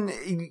 I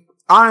mean,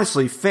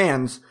 honestly,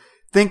 fans,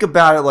 think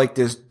about it like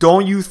this.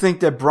 Don't you think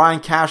that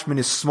Brian Cashman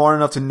is smart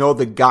enough to know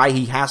the guy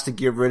he has to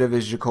get rid of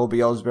is Jacoby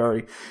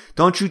Ellsbury?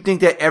 Don't you think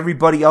that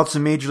everybody else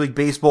in Major League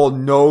Baseball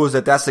knows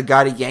that that's the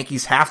guy the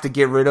Yankees have to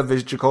get rid of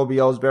is Jacoby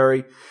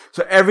Ellsbury?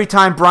 So every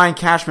time Brian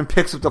Cashman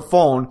picks up the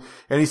phone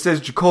and he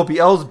says Jacoby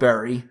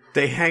Ellsbury,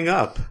 they hang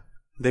up.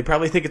 They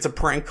probably think it's a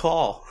prank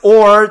call.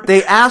 Or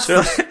they ask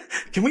for...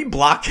 Can we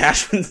block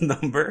Cashman's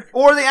number?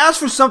 Or they ask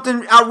for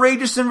something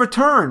outrageous in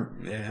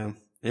return.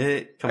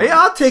 Yeah.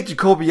 I'll take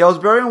Jacoby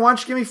Ellsbury, and why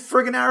don't you give me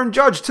friggin' Aaron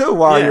Judge too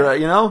while you're at,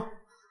 you know?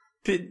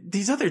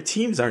 these other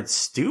teams aren't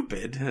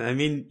stupid. I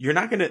mean, you're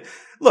not going to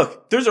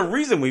look. There's a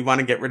reason we want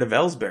to get rid of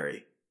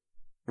Ellsbury,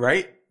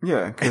 right?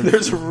 Yeah, and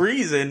there's a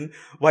reason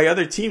why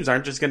other teams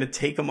aren't just going to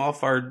take him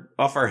off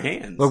our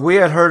hands. Look, we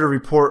had heard a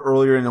report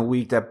earlier in the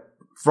week that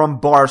from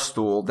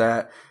Barstool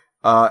that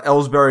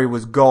Ellsbury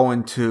was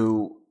going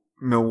to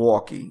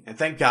Milwaukee, and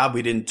thank God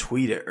we didn't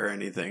tweet it or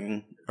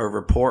anything or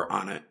report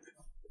on it.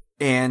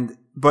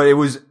 But it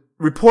was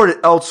reported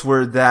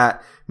elsewhere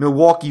that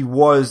Milwaukee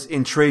was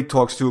in trade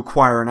talks to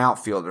acquire an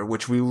outfielder,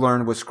 which we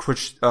learned was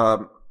Christian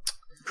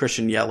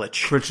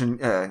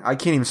Yelich. I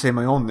can't even say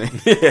my own name.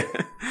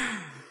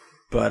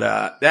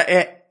 But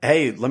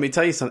hey, let me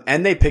tell you something.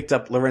 And they picked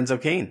up Lorenzo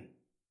Cain.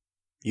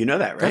 You know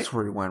that, right? That's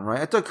where he went,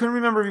 right? I couldn't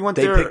remember if he went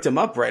there. They picked him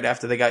up right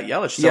after they got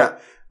Yelich. So yeah.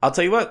 I'll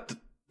tell you what,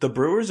 the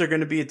Brewers are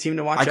going to be a team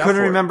to watch out for. I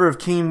couldn't remember if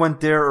Cain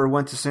went there or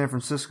went to San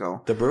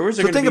Francisco. The Brewers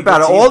are going to be think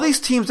about it. All these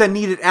teams that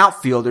needed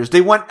outfielders,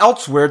 they went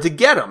elsewhere to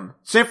get them.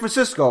 San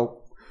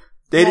Francisco.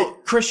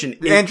 Christian.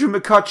 Andrew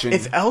McCutchen.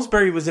 If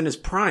Ellsbury was in his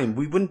prime,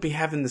 we wouldn't be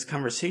having this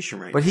conversation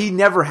right now. But he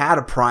never had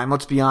a prime,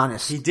 let's be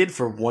honest. He did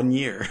for 1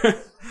 year.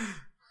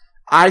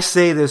 I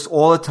say this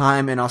all the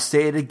time, and I'll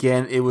say it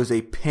again. It was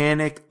a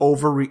panic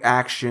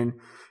overreaction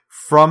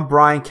from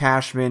Brian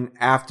Cashman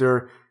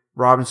after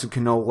Robinson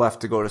Cano left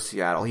to go to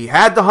Seattle. He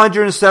had the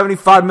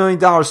 $175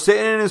 million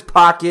sitting in his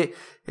pocket,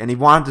 and he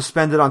wanted to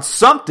spend it on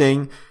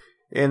something,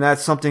 and that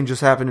something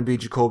just happened to be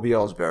Jacoby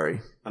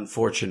Ellsbury.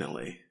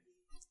 Unfortunately.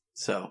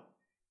 So.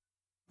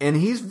 And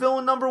he's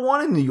villain number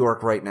one in New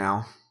York right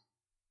now.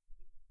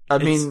 I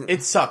mean,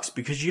 it sucks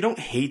because you don't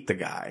hate the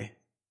guy.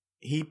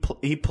 He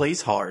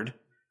plays hard.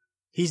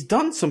 He's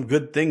done some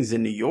good things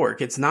in New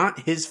York. It's not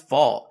his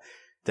fault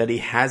that he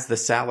has the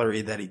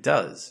salary that he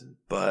does,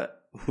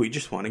 but we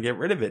just want to get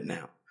rid of it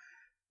now.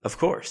 Of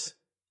course.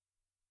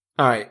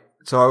 All right.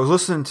 So I was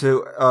listening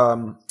to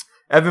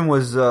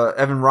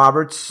Evan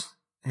Roberts.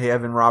 Hey,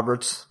 Evan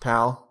Roberts,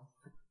 pal.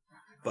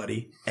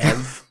 Buddy.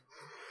 Ev.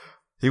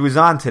 He was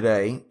on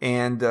today,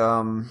 and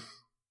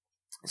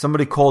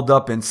somebody called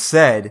up and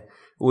said,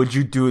 would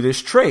you do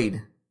this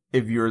trade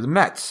if you're the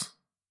Mets?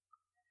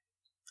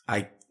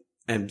 I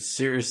am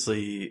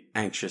seriously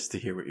anxious to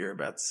hear what you're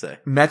about to say.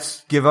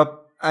 Mets give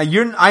up. I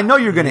know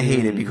you're going to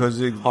hate it because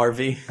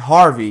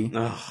Harvey.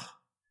 Ugh.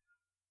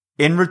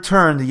 In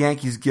return, the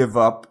Yankees give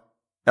up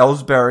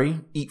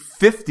Ellsbury, eat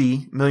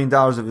 $50 million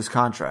of his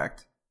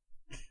contract.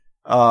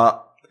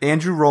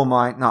 Austin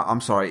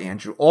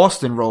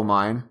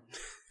Romine,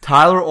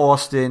 Tyler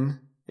Austin,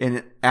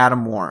 and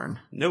Adam Warren.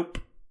 Nope.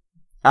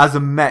 As a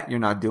Met, you're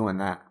not doing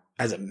that.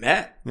 As a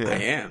Met? Yeah. I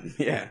am,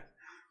 yeah.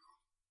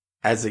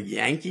 As a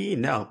Yankee?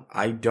 No,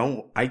 I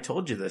don't. I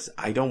told you this.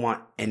 I don't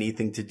want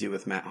anything to do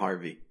with Matt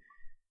Harvey.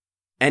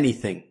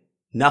 Anything.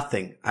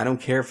 Nothing. I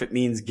don't care if it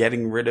means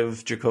getting rid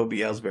of Jacoby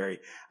Ellsbury.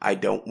 I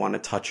don't want to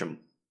touch him.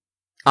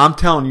 I'm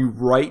telling you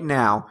right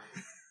now,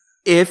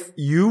 if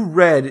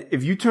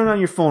you turn on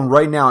your phone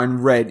right now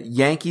and read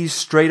Yankees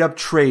straight up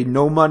trade,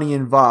 no money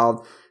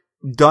involved,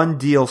 done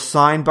deal,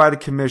 signed by the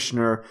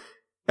commissioner,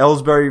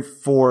 Ellsbury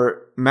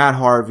for Matt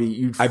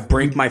Harvey, I'd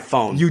break my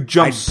phone.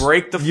 I'd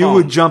break the phone. You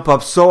would jump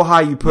up so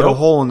high you put a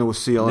hole into a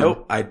ceiling.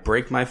 Nope, I'd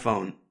break my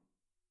phone.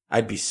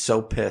 I'd be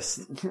so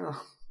pissed.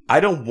 I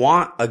don't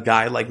want a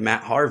guy like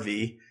Matt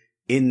Harvey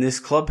in this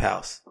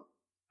clubhouse.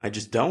 I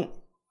just don't.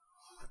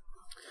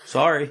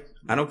 Sorry.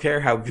 I don't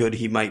care how good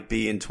he might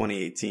be in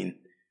 2018.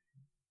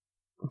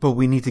 But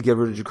we need to get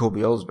rid of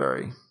Jacoby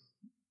Ellsbury.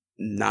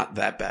 Not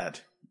that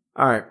bad.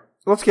 All right.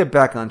 Let's get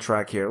back on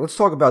track here. Let's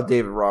talk about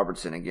David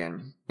Robertson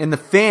again. And the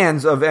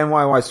fans of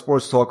NYY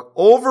Sports Talk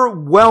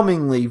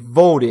overwhelmingly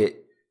voted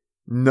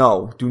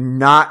no, do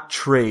not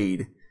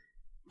trade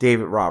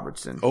David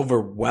Robertson.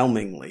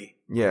 Overwhelmingly.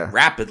 Yeah.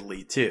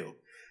 Rapidly, too.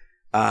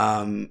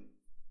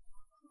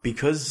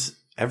 Because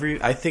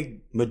I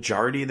think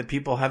majority of the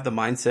people have the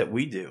mindset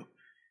we do.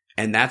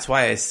 And that's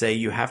why I say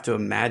you have to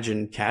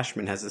imagine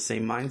Cashman has the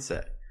same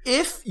mindset.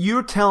 If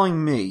you're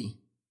telling me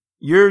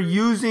you're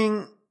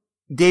using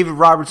David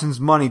Robertson's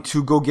money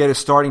to go get a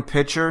starting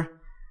pitcher,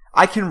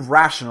 I can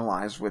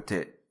rationalize with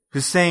it.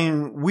 Because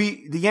saying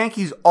the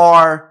Yankees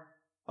are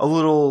a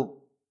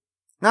little,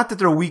 not that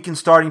they're weak in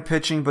starting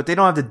pitching, but they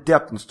don't have the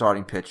depth in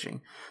starting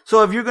pitching.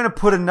 So if you're going to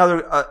put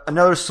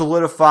another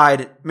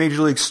solidified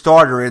Major League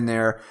starter in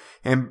there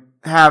and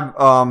have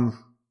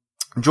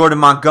Jordan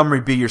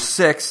Montgomery be your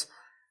sixth,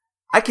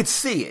 I could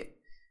see it.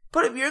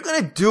 But if you're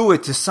going to do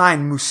it to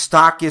sign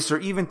Moustakas or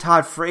even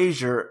Todd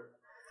Frazier,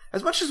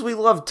 as much as we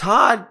love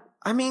Todd,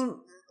 I mean,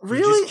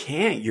 really? You just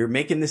can't. You're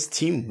making this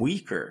team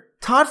weaker.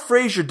 Todd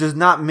Frazier does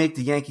not make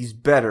the Yankees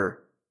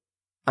better.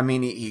 I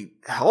mean, he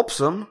helps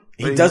them.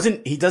 He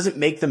doesn't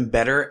make them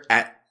better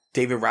at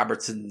David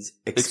Robertson's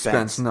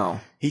expense. No.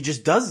 He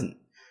just doesn't.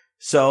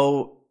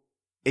 So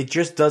it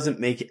just doesn't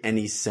make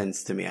any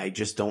sense to me. I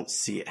just don't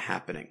see it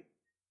happening.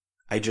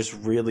 I just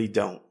really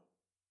don't.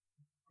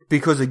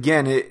 Because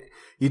again,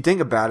 you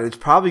think about it, it's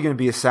probably going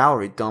to be a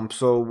salary dump.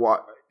 So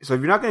if you're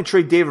not going to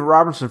trade David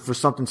Robertson for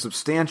something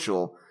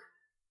substantial,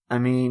 I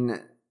mean,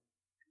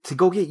 to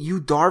go get Yu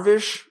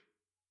Darvish,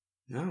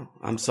 No,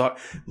 I'm sorry.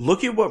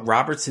 Look at what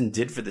Robertson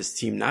did for this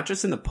team, not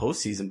just in the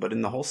postseason, but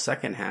in the whole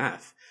second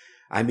half.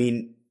 I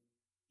mean,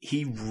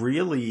 he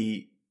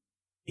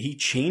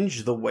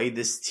changed the way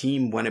this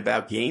team went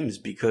about games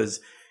because,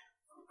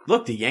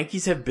 look, the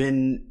Yankees have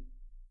been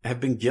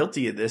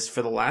guilty of this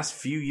for the last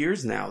few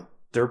years now.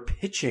 Their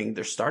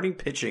starting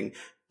pitching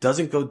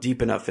doesn't go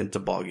deep enough into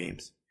ball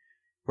games,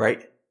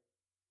 right?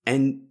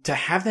 And to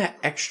have that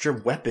extra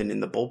weapon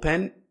in the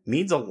bullpen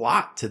means a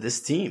lot to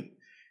this team.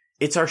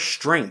 It's our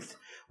strength.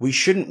 We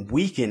shouldn't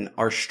weaken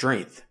our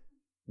strength.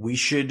 We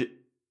should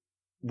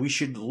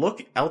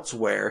look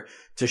elsewhere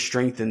to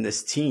strengthen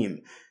this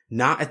team,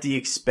 not at the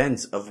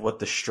expense of what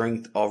the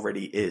strength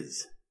already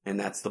is, and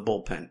that's the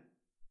bullpen.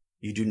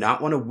 You do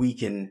not want to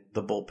weaken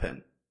the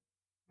bullpen.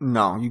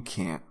 No, you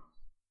can't.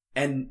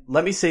 And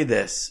let me say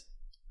this.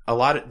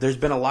 There's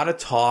been a lot of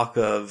talk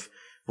of,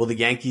 will the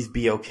Yankees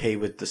be okay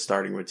with the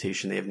starting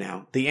rotation they have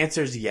now? The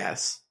answer is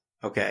yes.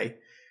 Okay.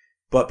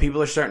 But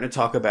people are starting to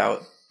talk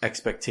about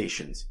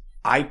expectations.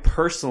 I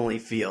personally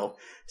feel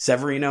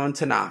Severino and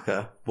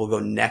Tanaka will go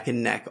neck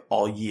and neck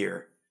all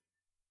year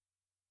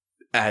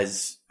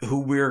as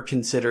who we're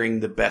considering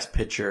the best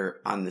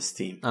pitcher on this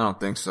team. I don't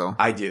think so.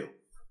 I do.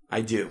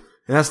 And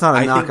that's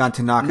not a knock on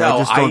Tanaka.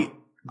 No,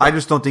 I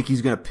just don't think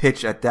he's going to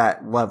pitch at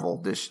that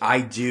level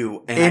I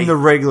do. And the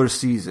regular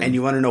season. And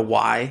you want to know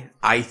why?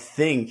 I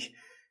think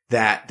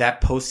that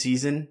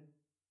postseason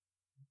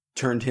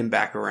turned him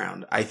back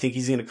around. I think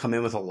he's going to come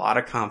in with a lot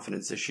of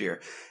confidence this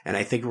year. And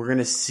I think we're going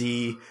to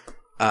see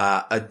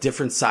a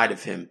different side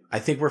of him. I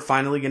think we're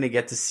finally going to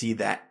get to see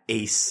that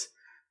ace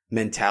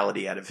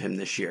mentality out of him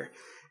this year.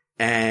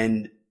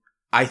 And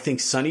I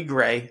think Sonny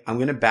Gray, I'm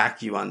going to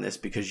back you on this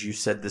because you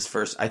said this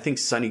first. I think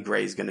Sonny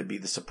Gray is going to be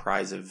the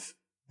surprise of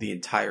the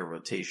entire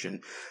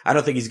rotation. I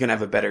don't think he's going to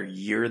have a better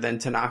year than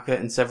Tanaka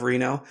and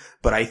Severino,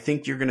 but I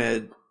think you're going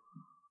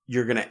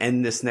to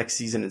end this next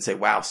season and say,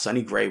 wow,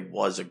 Sonny Gray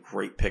was a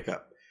great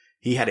pickup.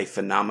 He had a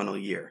phenomenal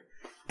year.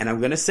 And I'm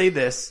going to say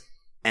this,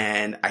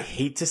 and I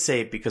hate to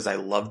say it because I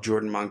love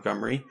Jordan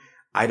Montgomery.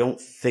 I don't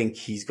think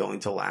he's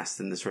going to last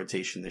in this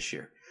rotation this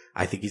year.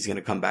 I think he's going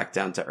to come back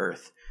down to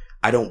earth.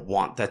 I don't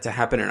want that to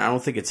happen, and I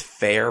don't think it's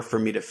fair for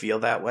me to feel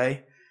that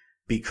way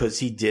because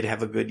he did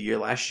have a good year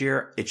last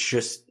year. It's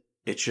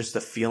just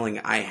a feeling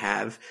I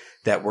have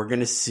that we're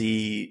going to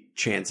see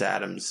Chance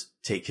Adams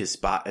take his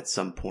spot at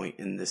some point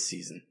in this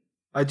season.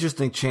 I just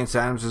think Chance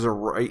Adams is a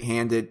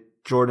right-handed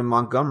Jordan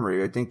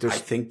Montgomery. I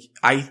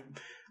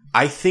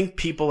think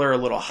people are a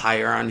little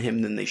higher on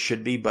him than they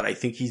should be, but I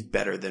think he's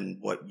better than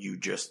what you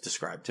just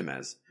described him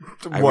as.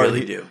 I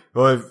really do.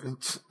 Well,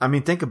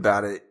 think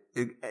about it.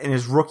 In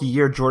his rookie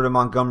year, Jordan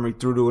Montgomery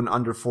threw to an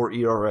under 4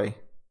 ERA.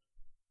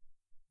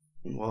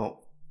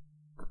 Well,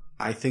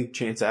 I think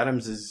Chance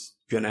Adams is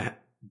going to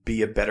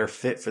be a better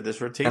fit for this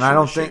rotation. And I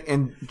don't think,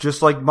 and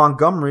just like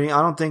Montgomery,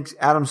 I don't think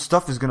Adams'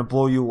 stuff is going to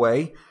blow you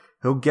away.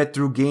 He'll get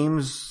through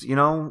games,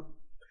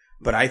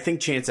 But I think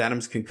Chance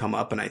Adams can come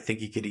up, and I think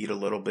he could eat a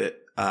little bit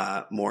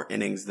more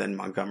innings than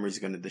Montgomery's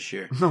going to this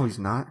year. No, he's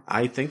not.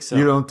 I think so.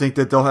 You don't think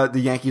that the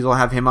Yankees will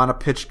have him on a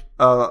pitch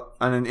on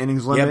an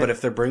innings limit? Yeah, but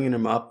if they're bringing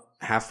him up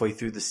halfway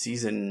through the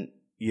season,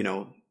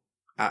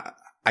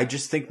 I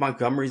just think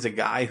Montgomery's a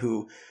guy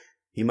who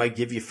he might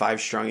give you 5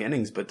 strong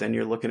innings, but then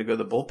you're looking to go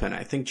to the bullpen.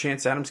 I think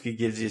Chance Adams could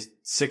give you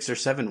 6 or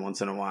 7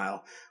 once in a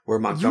while, where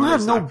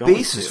Montgomery's not going to. You have no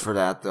basis for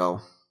that,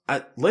 though.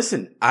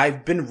 Listen,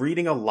 I've been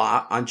reading a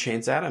lot on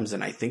Chance Adams,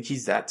 and I think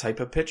he's that type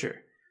of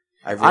pitcher.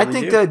 I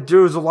think that there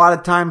was a lot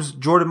of times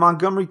Jordan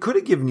Montgomery could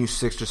have given you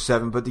 6 or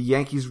 7, but the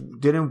Yankees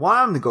didn't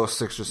want him to go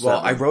 6 or 7. Well,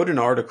 I wrote an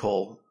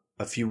article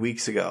a few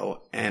weeks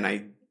ago, and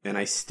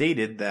I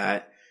stated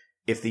that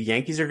if the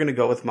Yankees are going to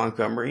go with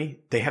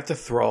Montgomery, they have to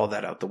throw all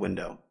that out the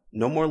window.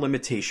 No more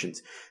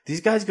limitations.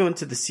 These guys go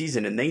into the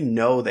season and they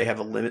know they have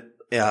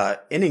a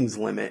innings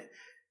limit.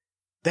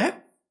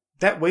 That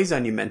weighs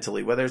on you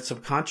mentally, whether it's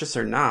subconscious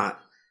or not,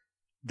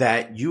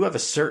 that you have a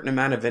certain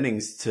amount of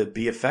innings to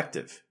be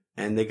effective.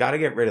 And they got to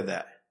get rid of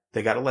that.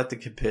 They got to let the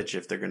kid pitch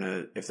if they're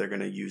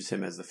gonna use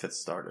him as the 5th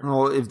starter.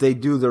 Well, if they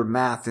do their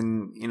math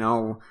and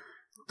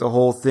the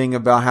whole thing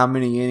about how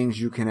many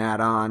innings you can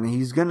add on,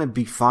 he's gonna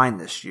be fine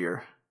this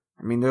year.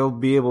 I mean, they'll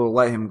be able to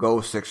let him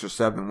go 6 or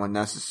 7 when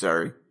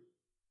necessary.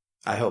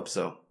 I hope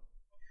so.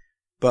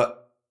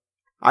 But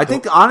I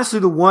think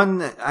honestly,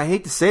 I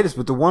hate to say this,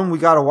 but the one we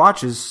got to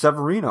watch is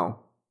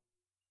Severino.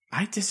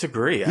 I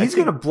disagree. He's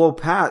going to blow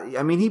past.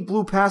 I mean, he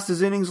blew past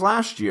his innings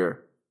last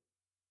year.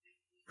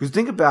 Because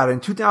think about it, in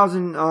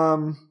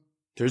 2000,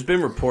 there's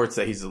been reports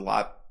that he's a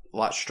lot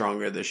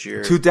stronger this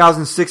year.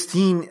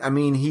 2016, I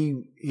mean,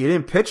 he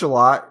didn't pitch a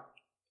lot.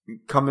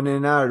 Coming in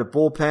and out of the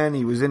bullpen,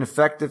 he was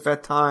ineffective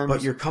at times.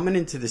 But you're coming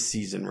into the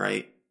season,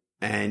 right?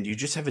 And you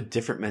just have a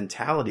different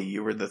mentality.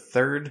 You were the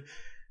third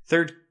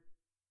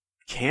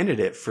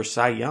candidate for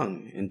Cy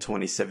Young in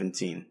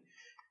 2017.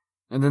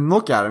 And then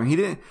look at him. He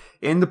didn't,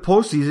 in the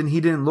postseason, he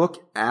didn't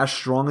look as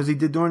strong as he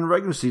did during the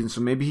regular season. So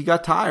maybe he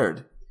got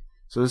tired.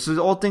 So this is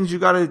all things you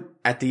got to.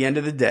 At the end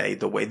of the day,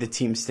 the way the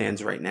team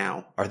stands right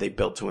now, are they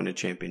built to win a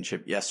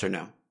championship? Yes or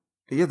no?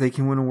 Yeah, they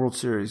can win a World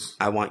Series.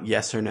 I want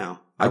yes or no.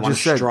 I want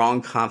just a said-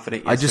 strong,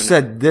 confident yes I just or no.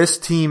 said this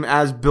team,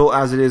 as built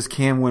as it is,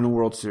 can win a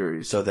World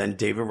Series. So then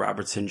David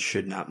Robertson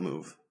should not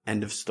move.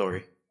 End of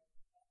story.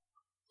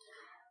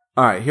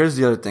 All right, here's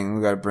the other thing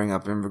we got to bring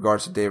up in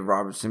regards to David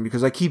Robertson,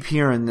 because I keep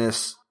hearing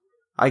this.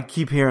 I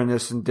keep hearing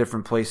this in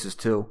different places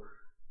too.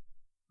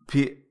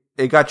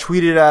 It got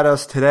tweeted at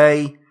us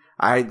today.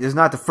 It's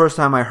not the first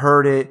time I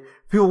heard it.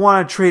 People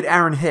want to trade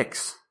Aaron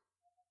Hicks.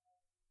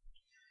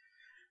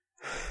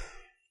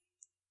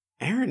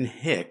 Aaron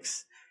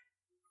Hicks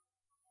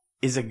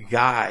is a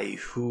guy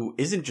who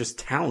isn't just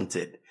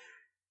talented.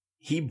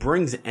 He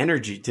brings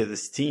energy to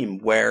this team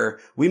where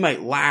we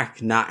might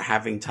lack not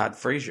having Todd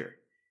Frazier.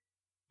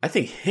 I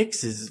think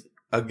Hicks is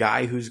a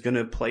guy who's going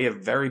to play a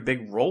very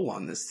big role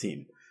on this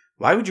team.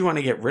 Why would you want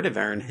to get rid of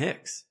Aaron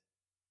Hicks?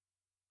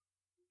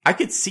 I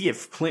could see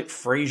if Clint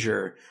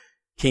Frazier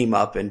came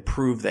up and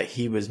proved that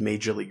he was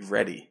Major League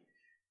ready.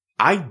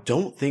 I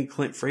don't think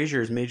Clint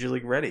Frazier is Major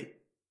League ready.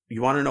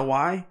 You want to know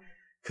why?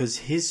 Because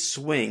his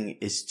swing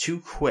is too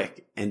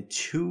quick and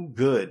too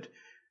good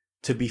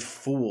to be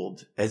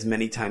fooled as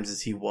many times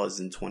as he was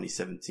in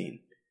 2017.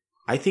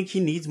 I think he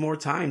needs more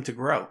time to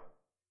grow.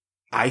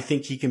 I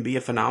think he can be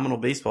a phenomenal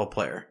baseball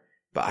player,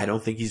 but I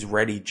don't think he's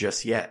ready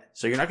just yet.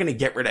 So you're not going to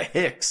get rid of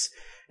Hicks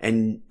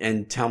and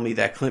tell me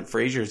that Clint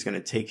Frazier is going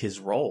to take his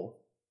role.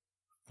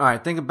 All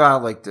right, think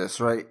about it like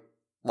this, right?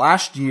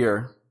 Last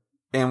year,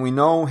 and we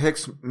know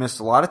Hicks missed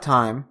a lot of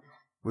time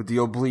with the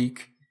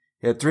oblique.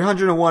 He had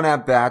 301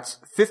 at-bats,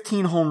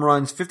 15 home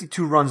runs,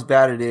 52 runs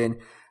batted in,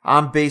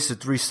 on base at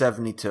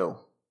 372.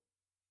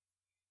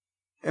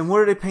 And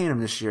what are they paying him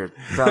this year?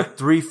 About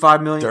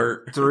 $5 million?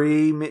 Dirt.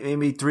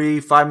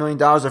 $5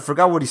 million. I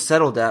forgot what he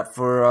settled at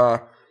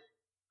for,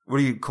 what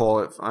do you call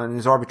it, on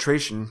his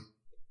arbitration.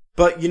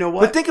 But you know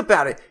what? But think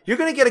about it. You're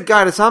going to get a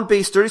guy that's on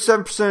base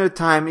 37% of the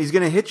time. He's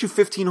going to hit you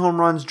 15 home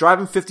runs,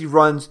 driving 50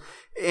 runs,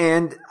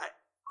 and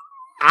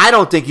I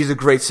don't think he's a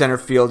great center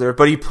fielder,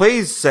 but he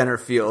plays center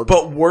field.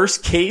 But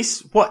worst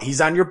case, what?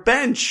 He's on your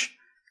bench.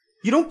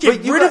 You don't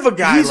get rid of a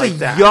guy like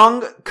that. He's a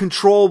young,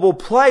 controllable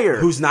player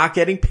who's not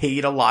getting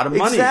paid a lot of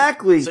money.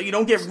 Exactly. So you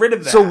don't get rid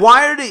of that. So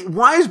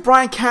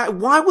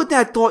why would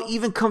that thought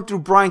even come through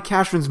Brian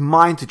Cashman's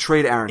mind to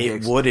trade Aaron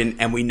Hicks? It wouldn't,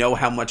 and we know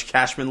how much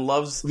Cashman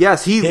loves.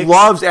 Yes, he Hicks.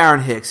 loves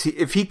Aaron Hicks.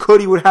 If he could,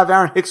 he would have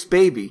Aaron Hicks'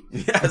 baby.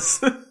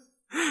 Yes.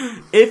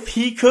 If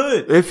he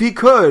could. If he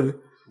could.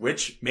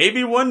 Which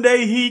maybe one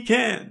day he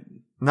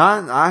can.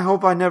 I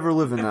hope I never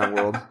live in that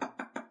world.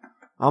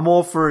 I'm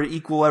all for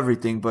equal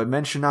everything, but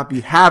men should not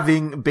be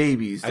having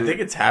babies. Dude. I think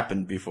it's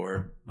happened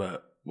before,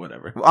 but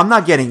whatever. I'm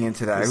not getting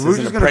into that. This We're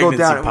isn't just a going to go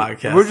pregnancy down.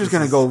 podcast. We're just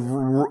going to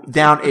go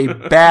down a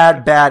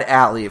bad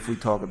alley if we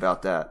talk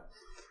about that.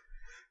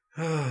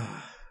 I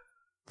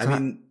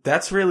mean,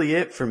 that's really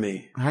it for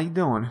me. How you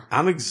doing?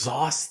 I'm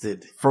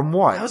exhausted. From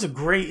what? That was a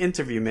great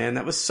interview, man.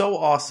 That was so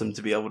awesome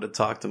to be able to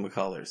talk to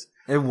McCullers.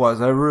 It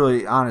was. I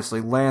really,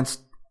 honestly, Lance.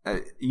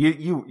 I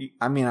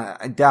mean,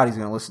 I doubt he's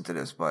going to listen to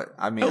this, but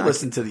I mean, He'll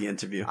listen to the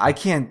interview. I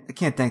can't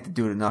thank the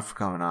dude enough for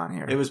coming on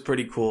here. It was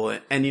pretty cool.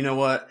 And you know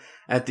what?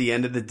 At the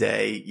end of the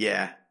day,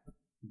 yeah,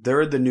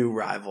 they're the new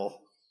rival.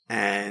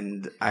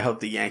 And I hope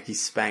the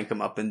Yankees spank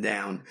them up and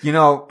down.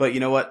 But you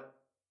know what?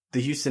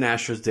 The Houston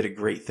Astros did a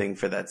great thing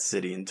for that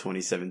city in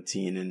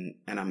 2017,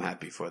 and I'm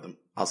happy for them.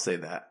 I'll say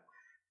that.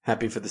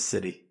 Happy for the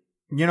city.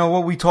 You know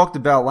what we talked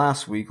about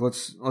last week?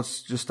 Let's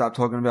just stop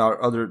talking about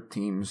other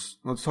teams.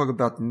 Let's talk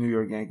about the New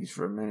York Yankees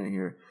for a minute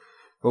here.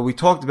 What we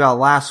talked about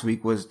last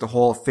week was the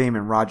Hall of Fame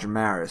and Roger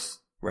Maris.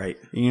 Right.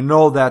 And you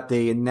know that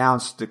they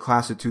announced the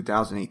class of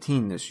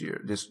 2018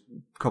 this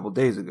couple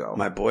days ago.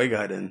 My boy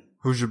got in.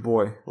 Who's your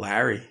boy?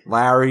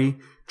 Larry,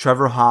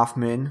 Trevor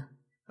Hoffman,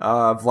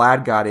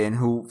 Vlad got in,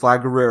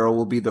 Vlad Guerrero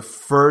will be the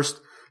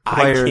first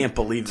player I can't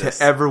believe this.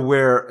 to ever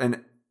wear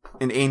an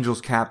Angels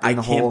cap in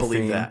the Hall of Fame. I can't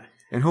believe that.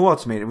 And who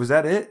else made it? Was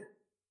that it?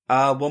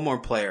 One more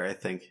player, I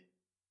think.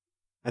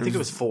 I think it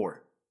was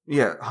 4.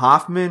 Yeah,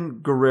 Hoffman,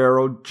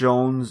 Guerrero,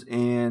 Jones,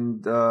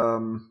 and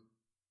didn't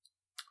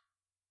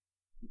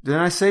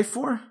I say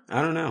 4?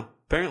 I don't know.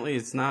 Apparently,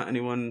 it's not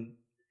anyone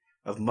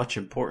of much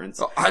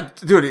importance.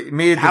 Dude, it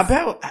made.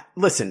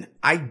 Listen,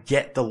 I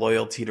get the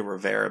loyalty to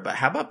Rivera, but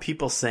how about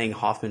people saying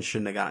Hoffman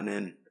shouldn't have gotten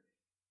in?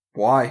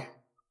 Why?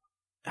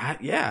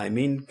 Yeah, I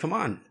mean, come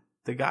on.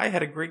 The guy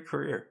had a great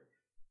career.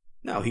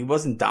 No, he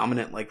wasn't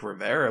dominant like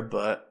Rivera,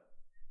 but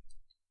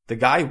the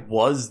guy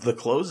was the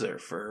closer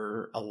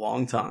for a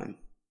long time.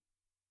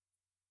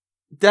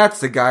 That's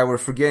the guy we're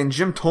forgetting.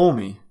 Jim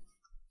Thome.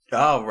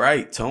 Oh,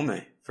 right.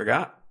 Thome.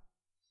 Forgot.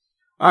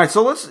 All right,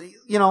 so let's not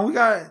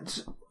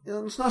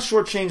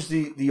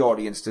shortchange the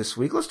audience this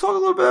week. Let's talk a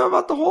little bit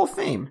about the Hall of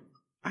Fame.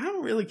 I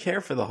don't really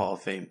care for the Hall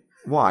of Fame.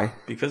 Why?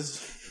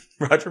 Because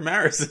Roger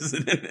Maris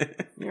isn't in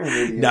it. You're an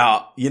idiot.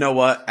 Now, you know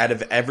what? Out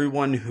of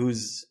everyone who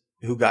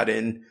got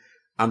in,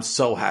 I'm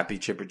so happy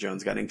Chipper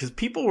Jones got in because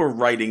people were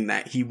writing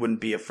that he wouldn't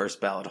be a first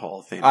ballot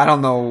Hall of Famer. I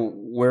don't know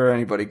where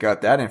anybody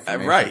got that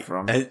information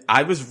from. And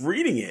I was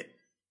reading it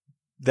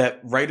that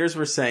writers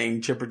were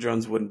saying Chipper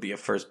Jones wouldn't be a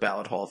first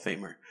ballot Hall of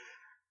Famer.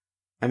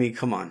 I mean,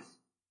 come on.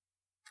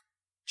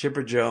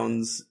 Chipper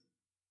Jones,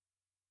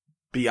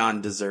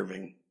 beyond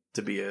deserving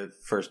to be a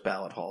first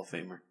ballot Hall of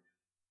Famer.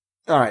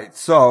 All right,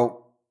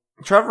 so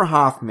Trevor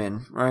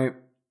Hoffman, right?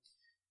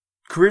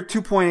 Career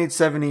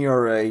 2.87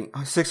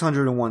 ERA,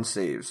 601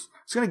 saves.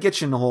 It's going to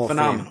get you in the Hall of Fame.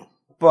 Phenomenal.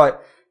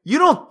 But you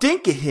don't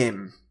think of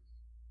him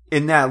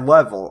in that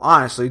level,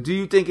 honestly. Do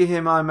you think of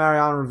him on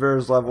Mariano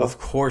Rivera's level? Of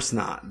course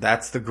not.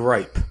 That's the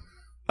gripe.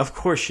 Of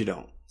course you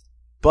don't.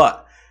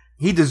 But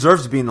he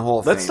deserves to be in the Hall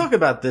of Fame. let's talk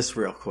about this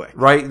real quick.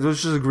 Right?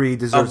 Let's just agree he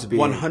deserves to be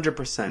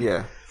 100%.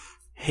 Yeah.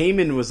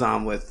 Heyman was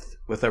on with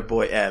our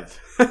boy Ev.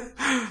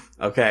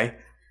 Okay?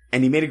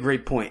 And he made a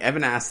great point.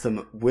 Evan asked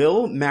him,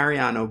 will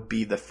Mariano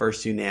be the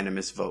first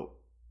unanimous vote?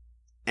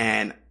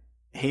 And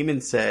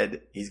Heyman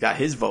said he's got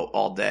his vote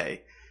all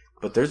day.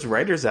 But there's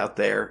writers out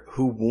there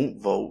who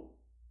won't vote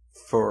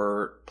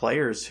for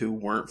players who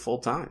weren't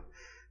full-time.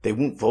 They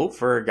won't vote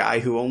for a guy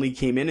who only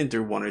came in and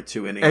threw 1 or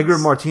 2 innings. Edgar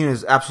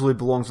Martinez absolutely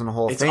belongs in the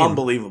Hall of It's Fame.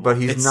 unbelievable.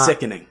 But it's not,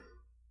 sickening.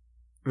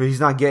 But he's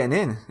not getting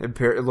in,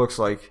 it looks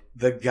like.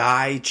 The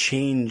guy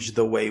changed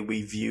the way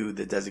we view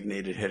the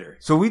designated hitter.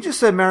 So we just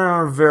said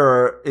Mariano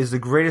Rivera is the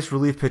greatest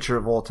relief pitcher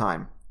of all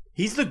time.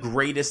 He's the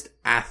greatest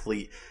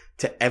athlete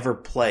to ever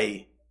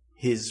play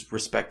his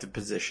respective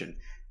position,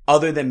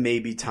 other than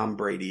maybe Tom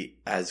Brady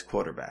as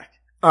quarterback.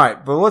 All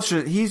right, but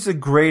he's the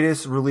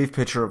greatest relief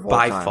pitcher of all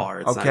time. By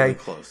far, it's not even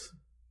close.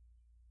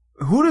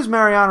 Who does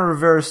Mariano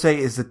Rivera say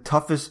is the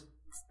toughest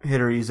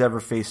hitter he's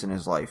ever faced in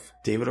his life?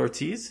 David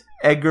Ortiz?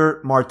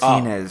 Edgar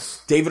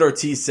Martinez. David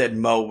Ortiz said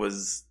Mo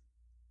was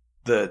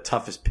the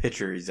toughest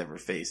pitcher he's ever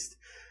faced.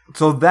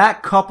 So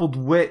that coupled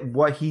with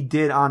what he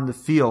did on the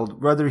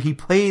field, whether he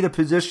played a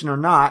position or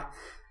not,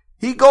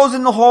 he goes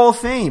in the Hall of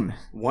Fame.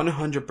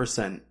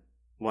 100%.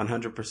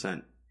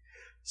 100%.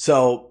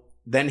 So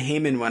then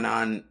Heyman went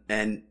on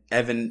and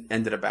Evan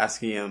ended up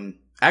asking him.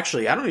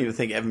 Actually, I don't even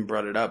think Evan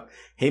brought it up.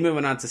 Heyman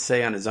went on to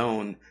say on his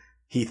own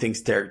he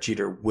thinks Derek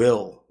Jeter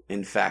will,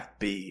 in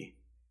fact, be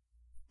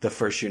the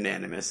first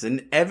unanimous.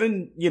 And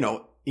Evan,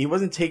 he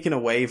wasn't taken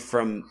away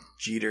from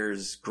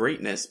Jeter's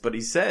greatness, but he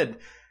said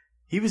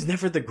he was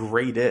never the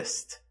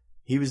greatest.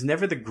 He was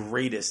never the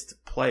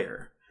greatest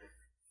player.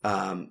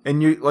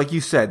 And you, like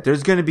you said,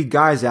 there's going to be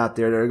guys out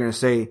there that are going to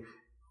say,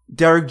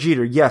 Derek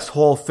Jeter, yes,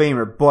 Hall of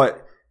Famer,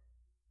 but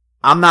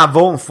I'm not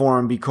voting for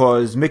him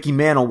because Mickey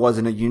Mantle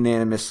wasn't a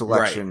unanimous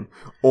selection.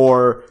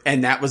 Right.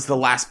 And that was the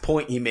last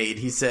point he made.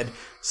 He said,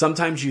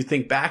 sometimes you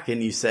think back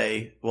and you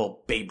say,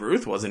 well, Babe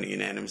Ruth wasn't a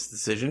unanimous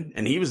decision,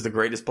 and he was the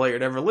greatest player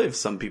to ever live,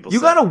 some people say.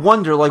 You gotta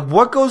wonder,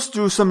 what goes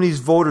through some of these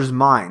voters'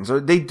 minds? Are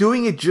they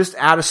doing it just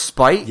out of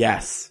spite?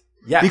 Yes.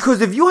 Because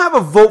if you have a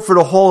vote for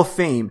the Hall of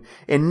Fame,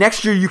 and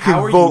next year you can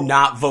vote... How are you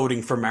not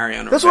voting for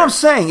Mariano That's Rivera? what I'm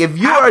saying. If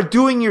you are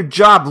doing your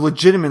job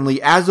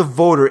legitimately as a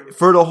voter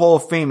for the Hall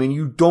of Fame and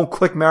you don't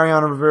click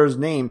Mariano Rivera's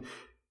name,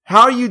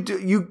 how are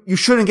you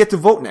shouldn't get to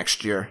vote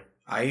next year.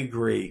 I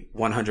agree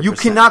 100%. You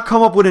cannot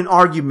come up with an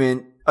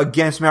argument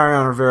against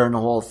Mariano Rivera in the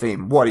Hall of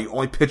Fame. What, he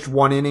only pitched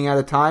 1 inning at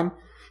a time?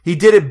 He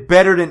did it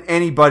better than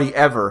anybody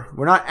ever.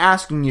 We're not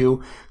asking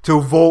you to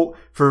vote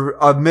for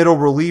a middle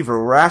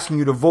reliever. We're asking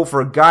you to vote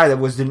for a guy that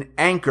was an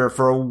anchor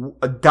for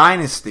a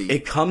dynasty.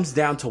 It comes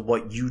down to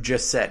what you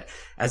just said.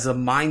 As a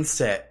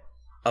mindset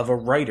of a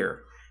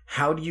writer,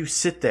 how do you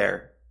sit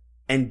there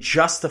and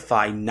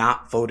justify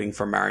not voting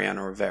for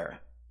Mariano Rivera?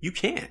 You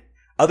can't,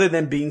 other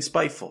than being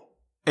spiteful.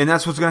 And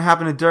that's what's going to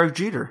happen to Derek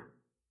Jeter.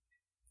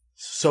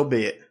 So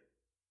be it.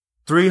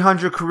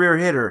 300 career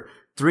hitter,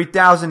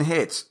 3,000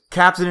 hits,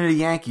 captain of the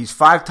Yankees,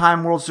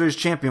 5-time World Series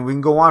champion. We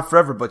can go on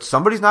forever, but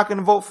somebody's not going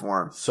to vote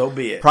for him. So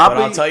be it. Probably,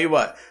 but I'll tell you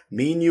what,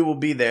 me and you will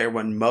be there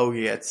when Mo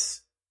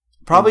gets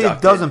probably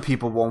inducted. 12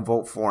 people won't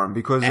vote for him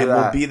because and of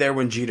that. we'll be there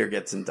when Jeter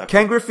gets inducted.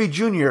 Ken Griffey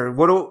Jr.,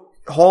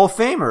 Hall of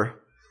Famer.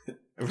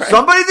 Right.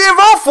 Somebody didn't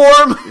vote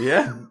for him.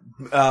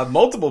 Yeah.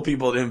 Multiple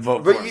people didn't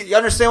vote for him. But you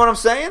understand what I'm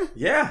saying?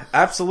 Yeah,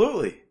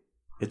 absolutely.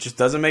 It just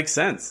doesn't make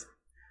sense.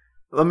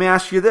 Let me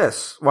ask you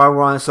this, while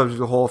we're on the subject of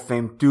the Hall of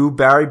Fame. Do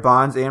Barry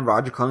Bonds and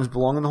Roger Clemens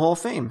belong in the Hall of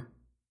Fame?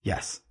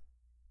 Yes.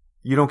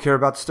 You don't care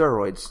about the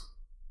steroids?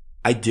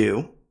 I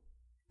do,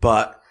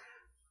 but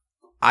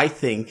I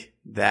think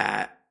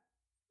that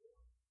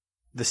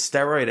the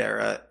steroid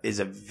era is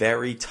a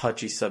very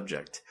touchy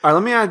subject. All right,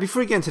 let me ask, before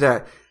we get into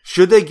that,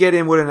 should they get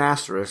in with an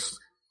asterisk?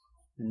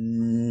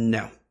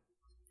 No.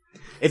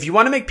 If you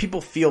want to make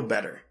people feel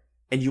better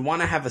and you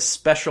want to have a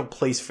special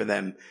place for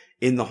them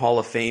in the Hall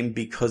of Fame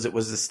because it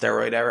was the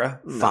steroid era,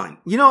 fine.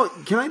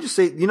 Can I just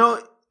say,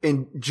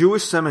 in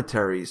Jewish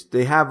cemeteries,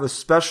 they have a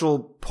special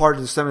part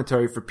of the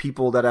cemetery for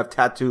people that have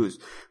tattoos.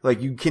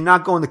 Like, you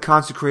cannot go in the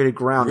consecrated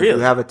ground if you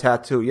have a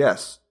tattoo,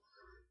 yes.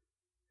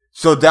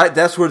 So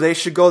that's where they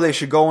should go. They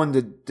should go in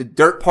the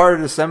dirt part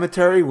of the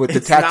cemetery with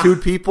the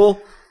tattooed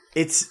people.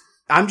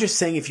 I'm just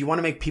saying if you want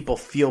to make people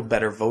feel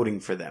better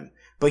voting for them.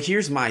 But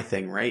here's my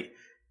thing, right?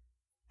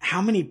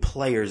 How many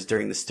players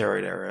during the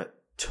steroid era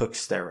took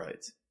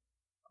steroids?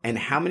 And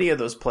how many of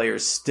those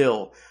players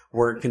still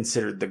were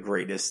considered the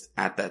greatest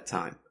at that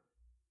time?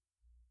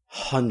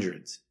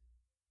 Hundreds.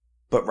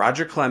 But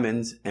Roger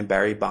Clemens and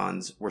Barry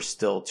Bonds were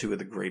still two of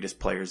the greatest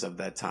players of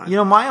that time. You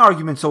know, my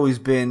argument's always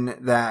been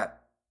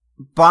that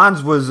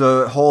Bonds was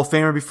a Hall of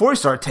Famer before he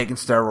started taking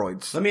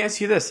steroids. Let me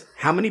ask you this.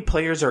 How many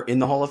players are in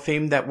the Hall of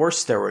Fame that were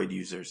steroid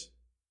users?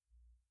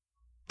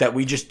 That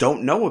we just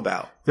don't know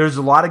about? There's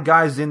a lot of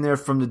guys in there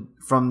from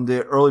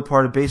the early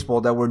part of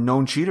baseball that were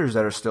known cheaters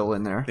that are still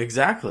in there.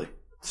 Exactly.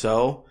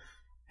 So,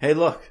 hey,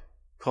 look.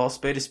 Call a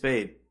spade a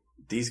spade.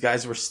 These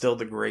guys were still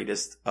the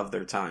greatest of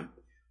their time.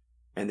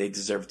 And they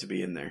deserve to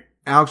be in there.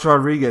 Alex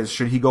Rodriguez,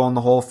 should he go in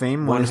the Hall of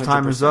Fame when his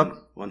time is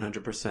up?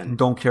 100%.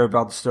 Don't care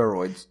about the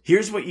steroids.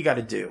 Here's what you got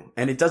to do.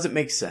 And it doesn't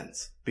make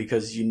sense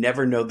because you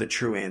never know the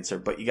true answer.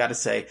 But you got to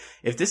say,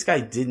 if this guy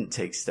didn't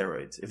take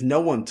steroids, if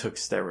no one took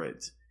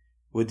steroids,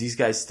 would these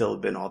guys still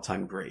have been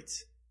all-time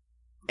greats?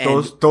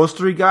 And those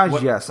three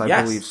guys, yes,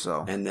 I believe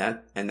so. And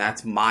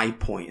that's my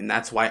point. And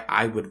that's why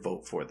I would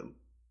vote for them.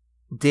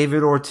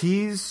 David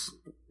Ortiz,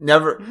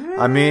 never.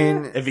 I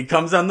mean, if he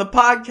comes on the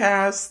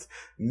podcast,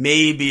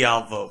 maybe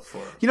I'll vote for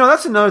him. You know,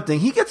 that's another thing.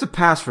 He gets a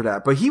pass for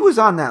that, but he was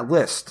on that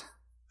list.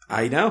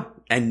 I know.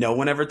 And no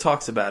one ever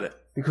talks about it.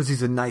 Because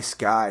he's a nice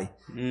guy.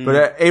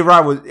 But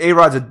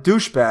A-Rod's a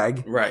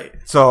douchebag. Right.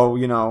 So,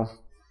 you know,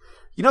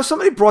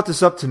 somebody brought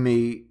this up to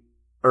me,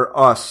 or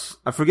us.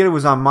 I forget it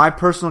was on my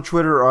personal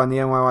Twitter or on the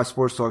NYY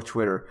Sports Talk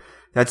Twitter,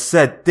 that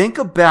said, think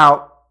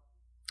about,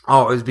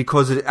 it's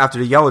because after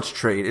the Yelich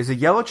trade. Is it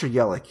Yelich or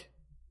Yelich?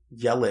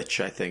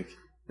 Yelich, I think.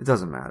 It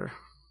doesn't matter.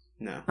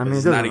 No. I mean,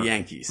 it's not a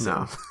Yankee, so.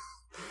 No.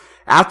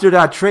 After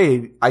that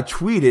trade, I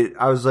tweeted,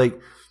 I was like,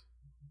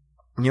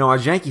 you know,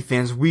 as Yankee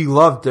fans, we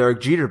love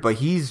Derek Jeter, but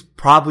he's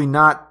probably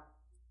not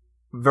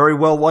very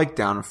well liked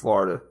down in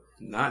Florida.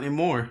 Not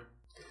anymore.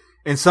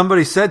 And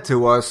somebody said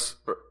to us,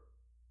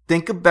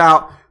 think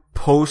about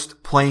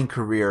post-playing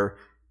career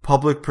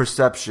public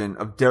perception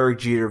of Derek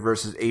Jeter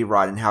versus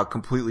A-Rod and how it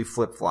completely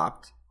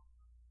flip-flopped.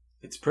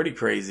 It's pretty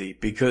crazy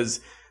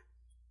because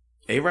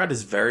A-Rod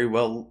is very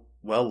well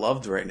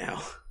loved right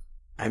now.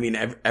 I mean,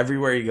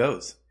 everywhere he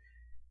goes.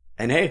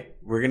 And hey,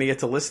 we're going to get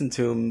to listen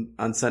to him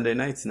on Sunday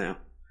nights now.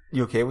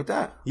 You okay with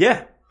that?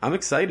 Yeah, I'm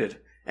excited.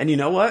 And you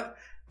know what?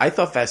 I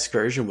thought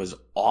Vasgersian was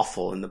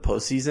awful in the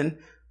postseason,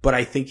 but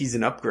I think he's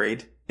an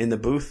upgrade in the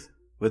booth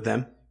with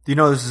them. Do you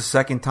know this is the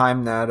second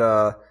time that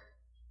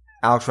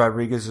Alex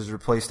Rodriguez has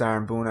replaced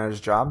Aaron Boone at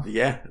his job?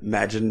 Yeah,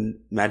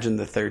 imagine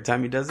the third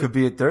time he does it. Could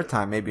be a third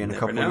time, maybe in a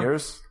couple of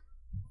years.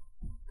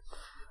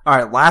 All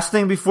right, last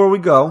thing before we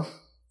go.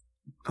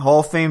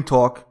 Hall of Fame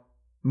talk.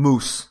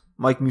 Moose,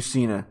 Mike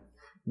Mussina.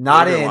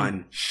 Not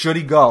in. Should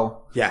he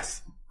go?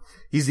 Yes.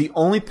 He's the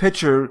only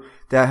pitcher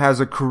that has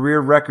a career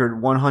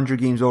record 100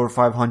 games over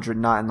 500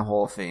 not in the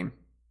Hall of Fame.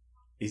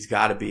 He's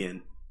got to be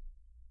in.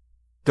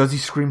 Does he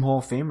scream Hall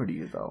of Famer to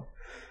you, though?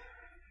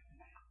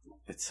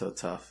 It's so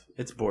tough.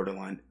 It's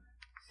borderline.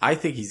 I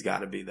think he's got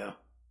to be, though.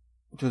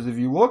 Because if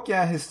you look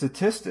at his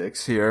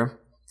statistics here,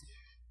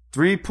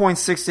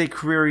 3.68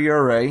 career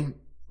ERA,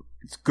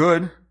 it's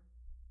good.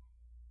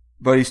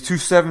 But he's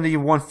 270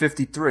 and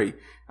 153.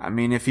 I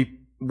mean, if he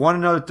won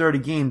another 30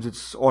 games,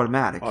 it's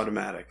automatic.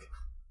 Automatic.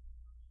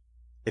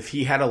 If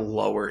he had a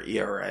lower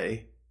ERA,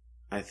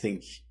 I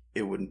think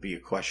it wouldn't be a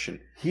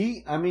question.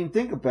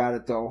 Think about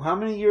it, though. How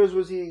many years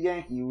was he a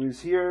Yankee? He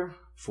was here...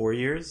 4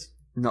 years?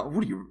 No,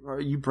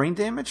 are you brain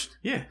damaged?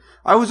 Yeah.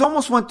 I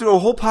almost went through a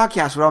whole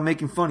podcast without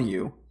making fun of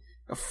you.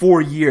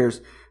 4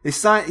 years.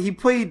 He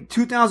played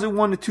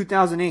 2001 to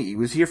 2008. He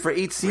was here for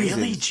 8 seasons.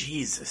 Really?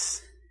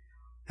 Jesus.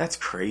 That's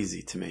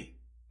crazy to me.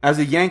 As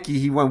a Yankee,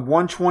 he went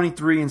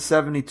 123 and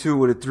 72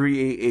 with a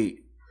 3.88.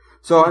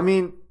 So, I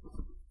mean,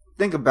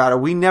 think about it.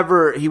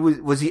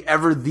 Was he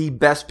ever the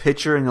best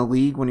pitcher in the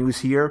league when he was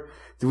here?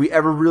 Did we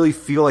ever really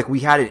feel like we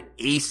had an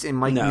ace in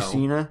Mike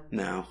Mussina?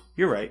 No,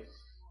 you're right.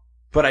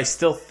 But I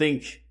still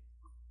think,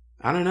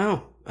 I don't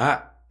know.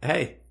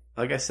 Hey,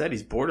 like I said,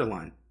 he's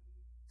borderline.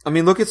 I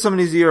mean, look at some of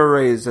these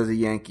ERAs as a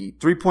Yankee.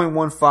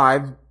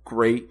 3.15,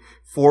 great.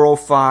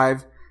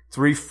 4.05,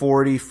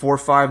 3.40,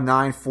 4.59,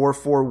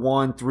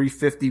 4.41,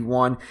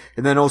 3.51.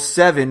 And then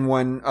 07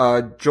 when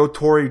Joe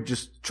Torre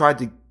just tried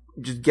to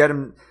just get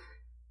him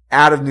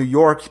out of New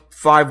York,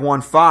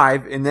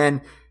 5.15. And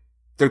then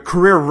the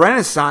career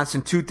renaissance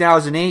in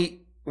 2008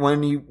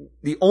 when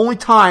the only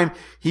time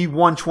he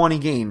won 20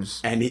 games.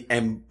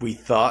 And we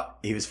thought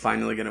he was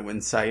finally going to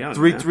win Cy Young.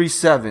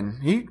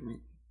 3.37.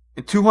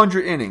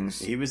 200 innings.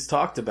 He was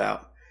talked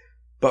about.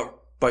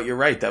 But you're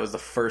right. That was the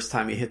first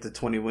time he hit the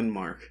 20-win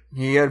mark.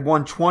 He had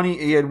won 20.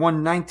 He had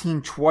won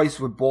 19 twice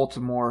with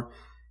Baltimore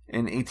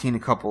and 18 a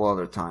couple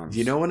other times. Do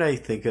you know what I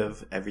think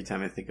of every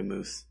time I think of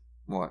Moose?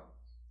 What?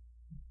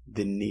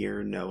 The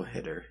near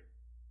no-hitter.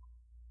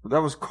 Well,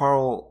 that was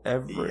Carl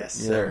Everett. Yes,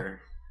 sir.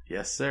 Yeah.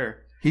 Yes, sir.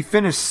 He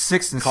finished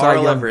 6th in Cy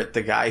Carl Young. Everett,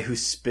 the guy who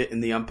spit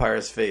in the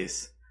umpire's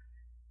face,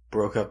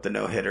 broke up the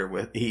no-hitter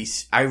with...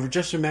 I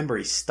just remember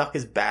he stuck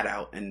his bat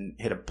out and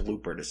hit a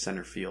blooper to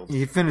center field.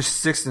 He finished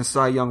 6th in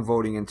Cy Young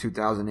voting in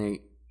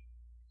 2008.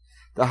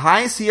 The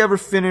highest he ever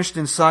finished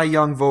in Cy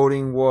Young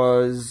voting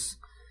was...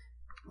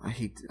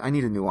 I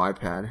need a new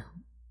iPad.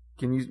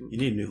 You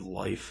need a new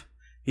life.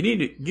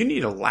 You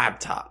need a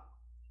laptop.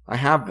 I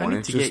have I one.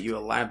 need to get you a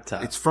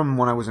laptop. It's from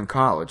when I was in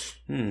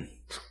college.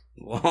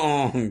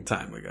 Long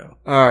time ago.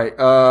 All right.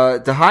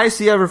 The highest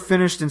he ever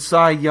finished in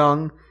Cy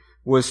Young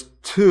was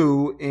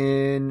 2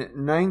 in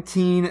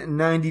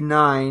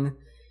 1999.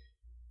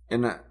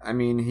 And I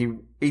mean, he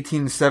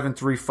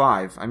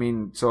 18.735. I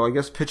mean, so I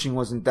guess pitching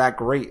wasn't that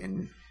great.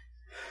 And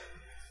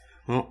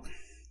well,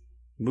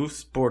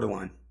 Moose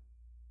borderline.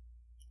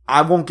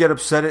 I won't get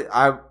upset.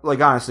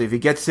 Honestly, if he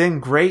gets in,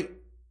 great.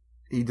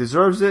 He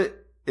deserves it.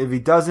 If he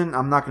doesn't,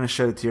 I'm not going to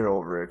shed a tear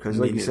over it because,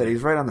 like you said,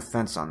 he's right on the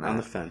fence on that. On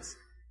the fence.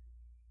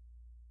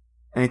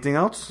 Anything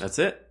else? That's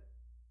it.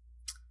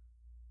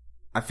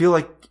 I feel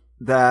like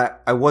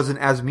that I wasn't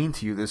as mean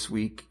to you this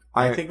week.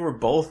 I think we're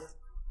both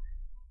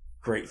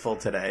grateful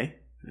today,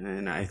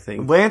 and I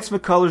think Lance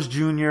McCullers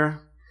Jr.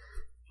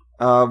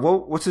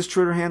 What's his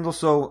Twitter handle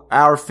so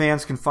our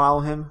fans can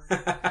follow him?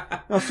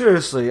 No,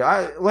 seriously,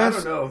 Lance. I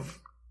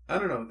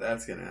don't know if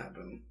that's gonna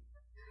happen.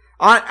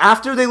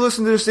 After they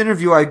listen to this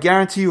interview, I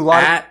guarantee you a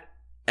lot at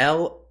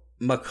L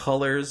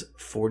McCullers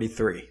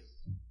 43.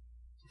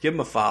 Give him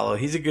a follow.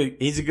 He's a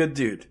good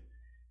dude.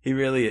 He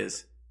really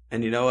is.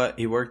 And you know what?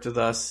 He worked with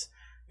us.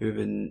 We've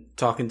been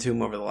talking to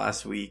him over the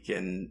last week,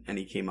 and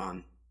he came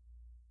on.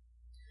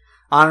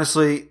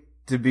 Honestly,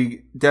 to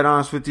be dead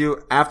honest with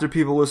you, after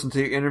people listen to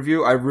your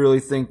interview, I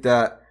really think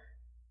that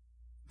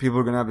people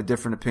are going to have a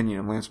different opinion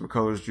of Lance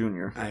McCullers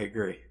Jr. I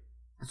agree.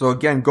 So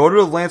again, go to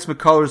the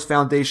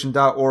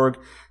LanceMcCullersFoundation.org.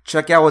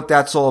 Check out what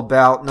that's all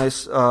about.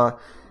 Nice,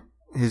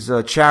 his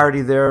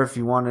charity there. If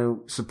you want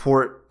to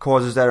support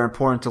causes that are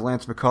important to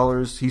Lance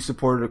McCullers, he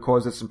supported a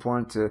cause that's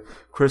important to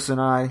Chris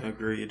and I.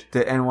 Agreed.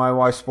 The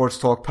NYY Sports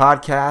Talk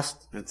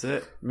podcast. That's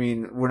it. I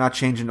mean, we're not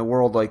changing the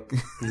world like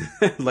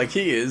like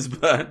he is,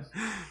 but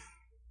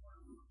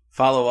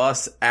follow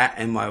us at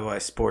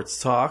NYY Sports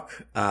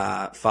Talk.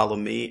 Follow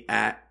me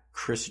at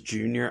Chris Jr.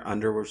 _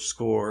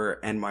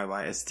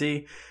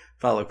 NYYST.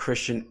 Follow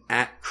Christian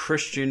at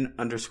Christian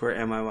 _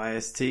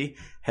 NYYST.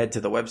 Head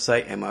to the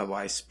website,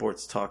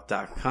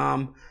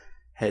 NYYSportsTalk.com.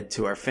 Head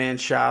to our fan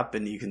shop,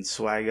 and you can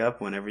swag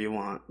up whenever you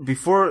want.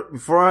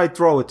 Before I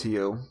throw it to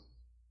you,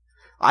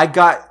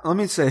 let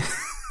me say,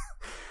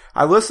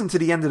 I listened to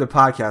the end of the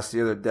podcast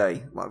the other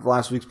day,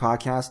 last week's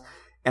podcast,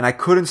 and I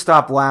couldn't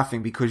stop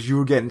laughing because you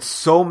were getting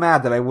so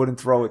mad that I wouldn't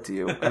throw it to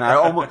you. And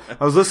I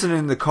was listening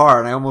in the car,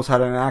 and I almost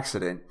had an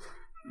accident.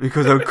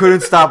 Because I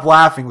couldn't stop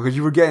laughing because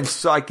you were getting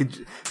so, I could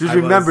just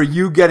remember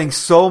you getting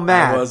so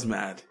mad. I was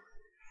mad.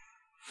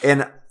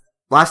 And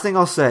last thing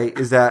I'll say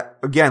is that,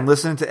 again,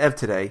 listening to Ev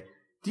today,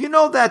 do you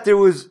know that there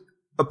was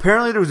a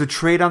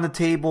trade on the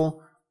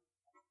table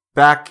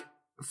back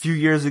a few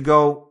years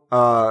ago,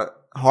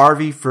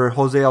 Harvey for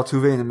Jose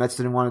Altuve, and the Mets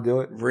didn't want to do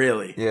it?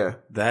 Really? Yeah.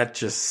 That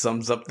just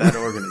sums up that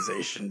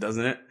organization,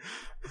 doesn't it?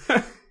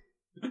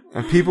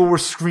 And people were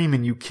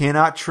screaming, you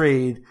cannot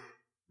trade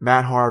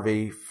Matt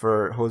Harvey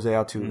for Jose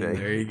Altuve.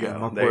 There you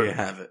go. There you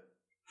have it.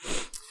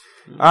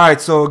 All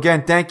right. So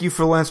again, thank you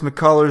for Lance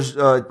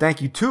McCullers.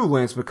 Thank you to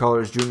Lance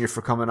McCullers Jr.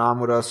 for coming on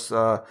with us.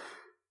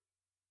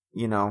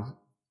 You know,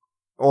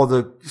 all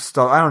the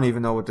stuff. I don't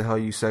even know what the hell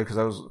you said because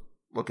I was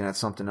looking at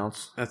something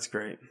else. That's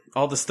great.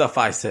 All the stuff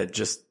I said,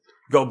 just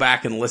go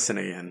back and listen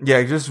again.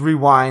 Yeah, just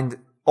rewind.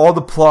 All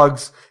the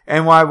plugs.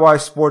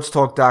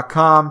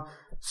 NYYSportsTalk.com.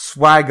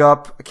 Swag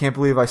up. I can't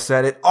believe I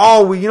said it.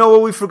 Oh, you know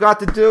what we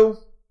forgot to do?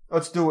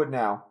 Let's do it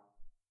now.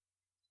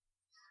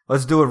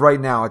 Let's do it right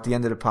now at the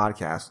end of the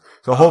podcast.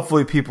 So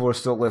hopefully people are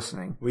still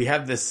listening. We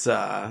have this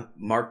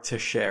Mark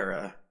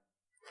Teixeira.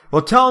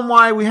 Well, tell them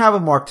why we have a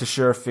Mark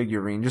Teixeira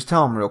figurine. Just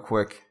tell them real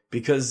quick.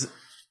 Because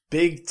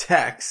Big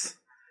Tex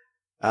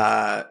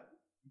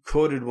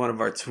quoted one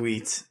of our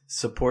tweets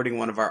supporting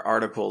one of our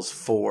articles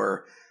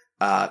for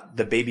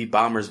the Baby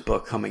Bombers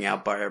book coming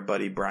out by our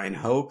buddy Brian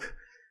Hoke.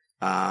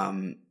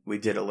 We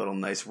did a little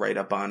nice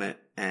write-up on it,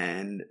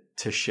 and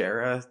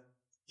Teixeira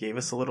gave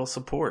us a little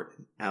support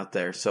out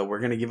there. So we're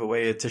going to give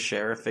away a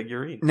Teixeira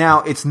figurine.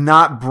 Now, it's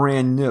not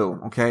brand new,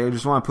 okay? I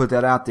just want to put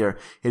that out there.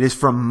 It is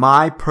from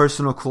my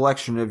personal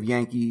collection of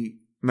Yankee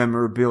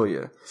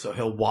memorabilia. So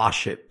he'll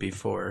wash it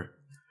before.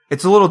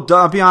 It's a little,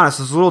 I'll be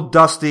honest, it's a little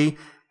dusty.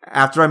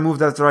 After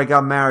I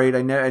got married,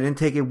 I didn't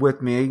take it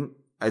with me.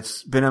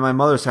 It's been at my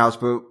mother's house,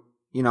 but,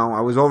 you know, I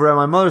was over at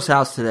my mother's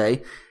house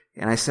today,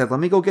 and I said, let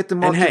me go get the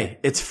And hey,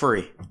 it's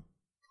free.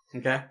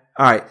 Okay?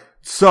 All right.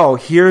 So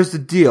here's the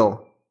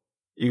deal.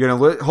 You're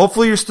going to,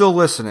 hopefully you're still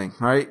listening,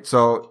 right?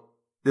 So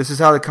this is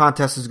how the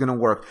contest is going to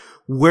work.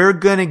 We're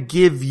going to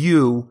give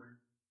you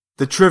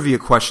the trivia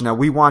question that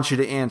we want you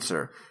to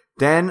answer.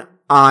 Then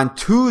on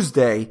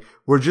Tuesday,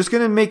 we're just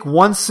going to make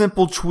one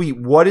simple tweet.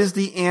 What is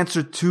the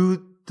answer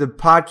to the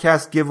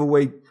podcast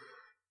giveaway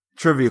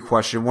trivia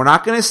question? We're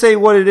not going to say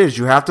what it is.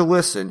 You have to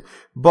listen.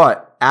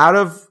 But out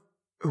of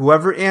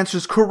whoever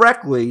answers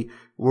correctly,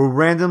 we'll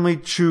randomly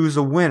choose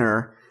a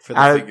winner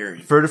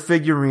for the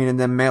figurine and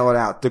then mail it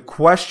out. The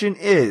question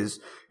is,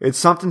 it's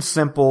something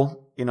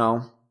simple, you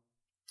know.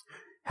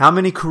 How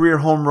many career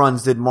home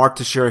runs did Mark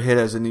Teixeira hit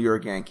as a New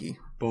York Yankee?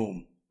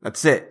 Boom.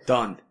 That's it.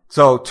 Done.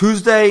 So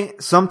Tuesday,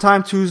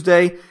 sometime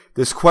Tuesday,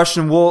 the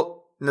question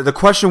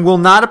will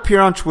not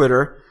appear on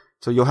Twitter.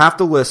 So you'll have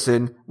to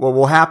listen. What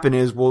will happen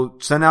is we'll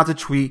send out the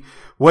tweet.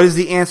 What is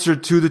the answer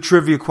to the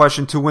trivia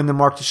question to win the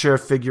Mark Teixeira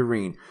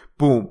figurine?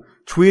 Boom.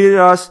 Tweet at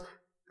us.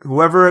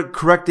 Whoever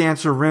correct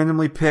answer we'll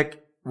randomly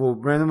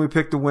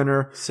pick the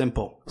winner.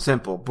 Simple.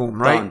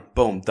 Boom, right? Done.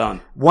 Boom,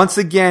 done. Once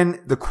again,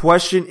 the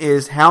question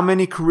is how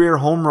many career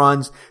home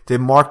runs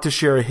did Mark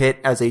Teixeira hit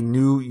as a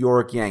New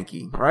York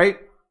Yankee, right?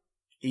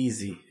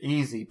 Easy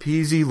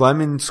peasy,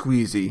 lemon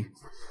squeezy.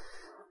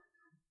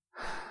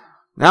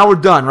 Now we're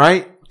done,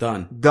 right?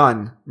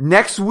 Done.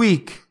 Next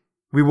week,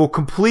 we will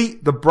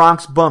complete the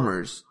Bronx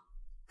Bummers.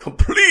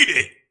 Complete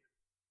it!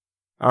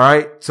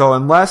 Alright, so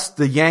unless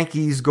the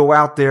Yankees go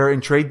out there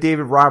and trade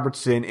David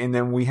Robertson, and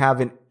then we have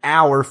an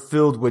hour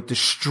filled with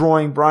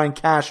destroying Brian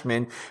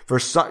Cashman for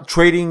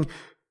trading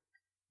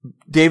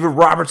David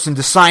Robertson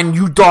to sign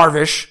Yu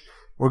Darvish,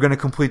 we're going to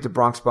complete the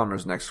Bronx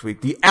Bummers next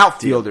week. The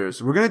outfielders.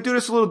 Deal. We're going to do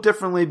this a little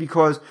differently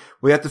because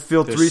we have to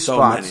fill 3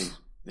 spots.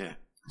 Many. Yeah.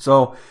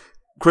 So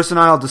Chris and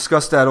I will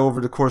discuss that over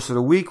the course of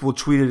the week. We'll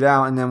tweet it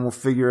out, and then we'll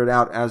figure it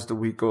out as the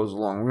week goes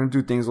along. We're going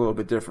to do things a little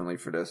bit differently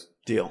for this.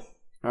 Deal.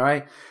 All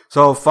right.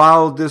 So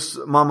follow this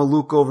Mama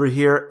Luke over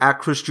here at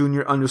Chris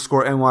Jr.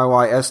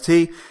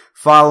 _NYYST.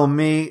 Follow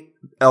me,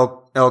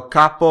 El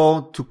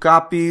Capo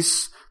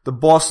Tucapis, the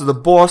boss of the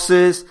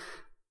bosses,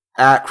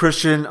 at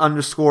Christian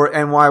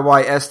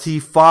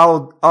 _NYYST.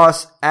 Follow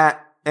us at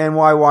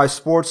NYY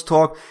Sports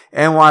Talk,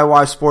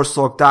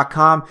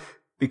 NYYSportsTalk.com.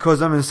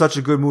 Because I'm in such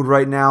a good mood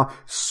right now,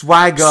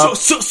 swag up.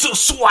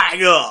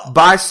 Swag up.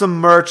 Buy some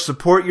merch,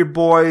 support your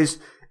boys,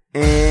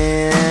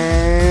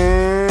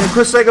 and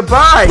Chris, say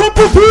goodbye.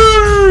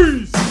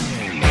 Peace.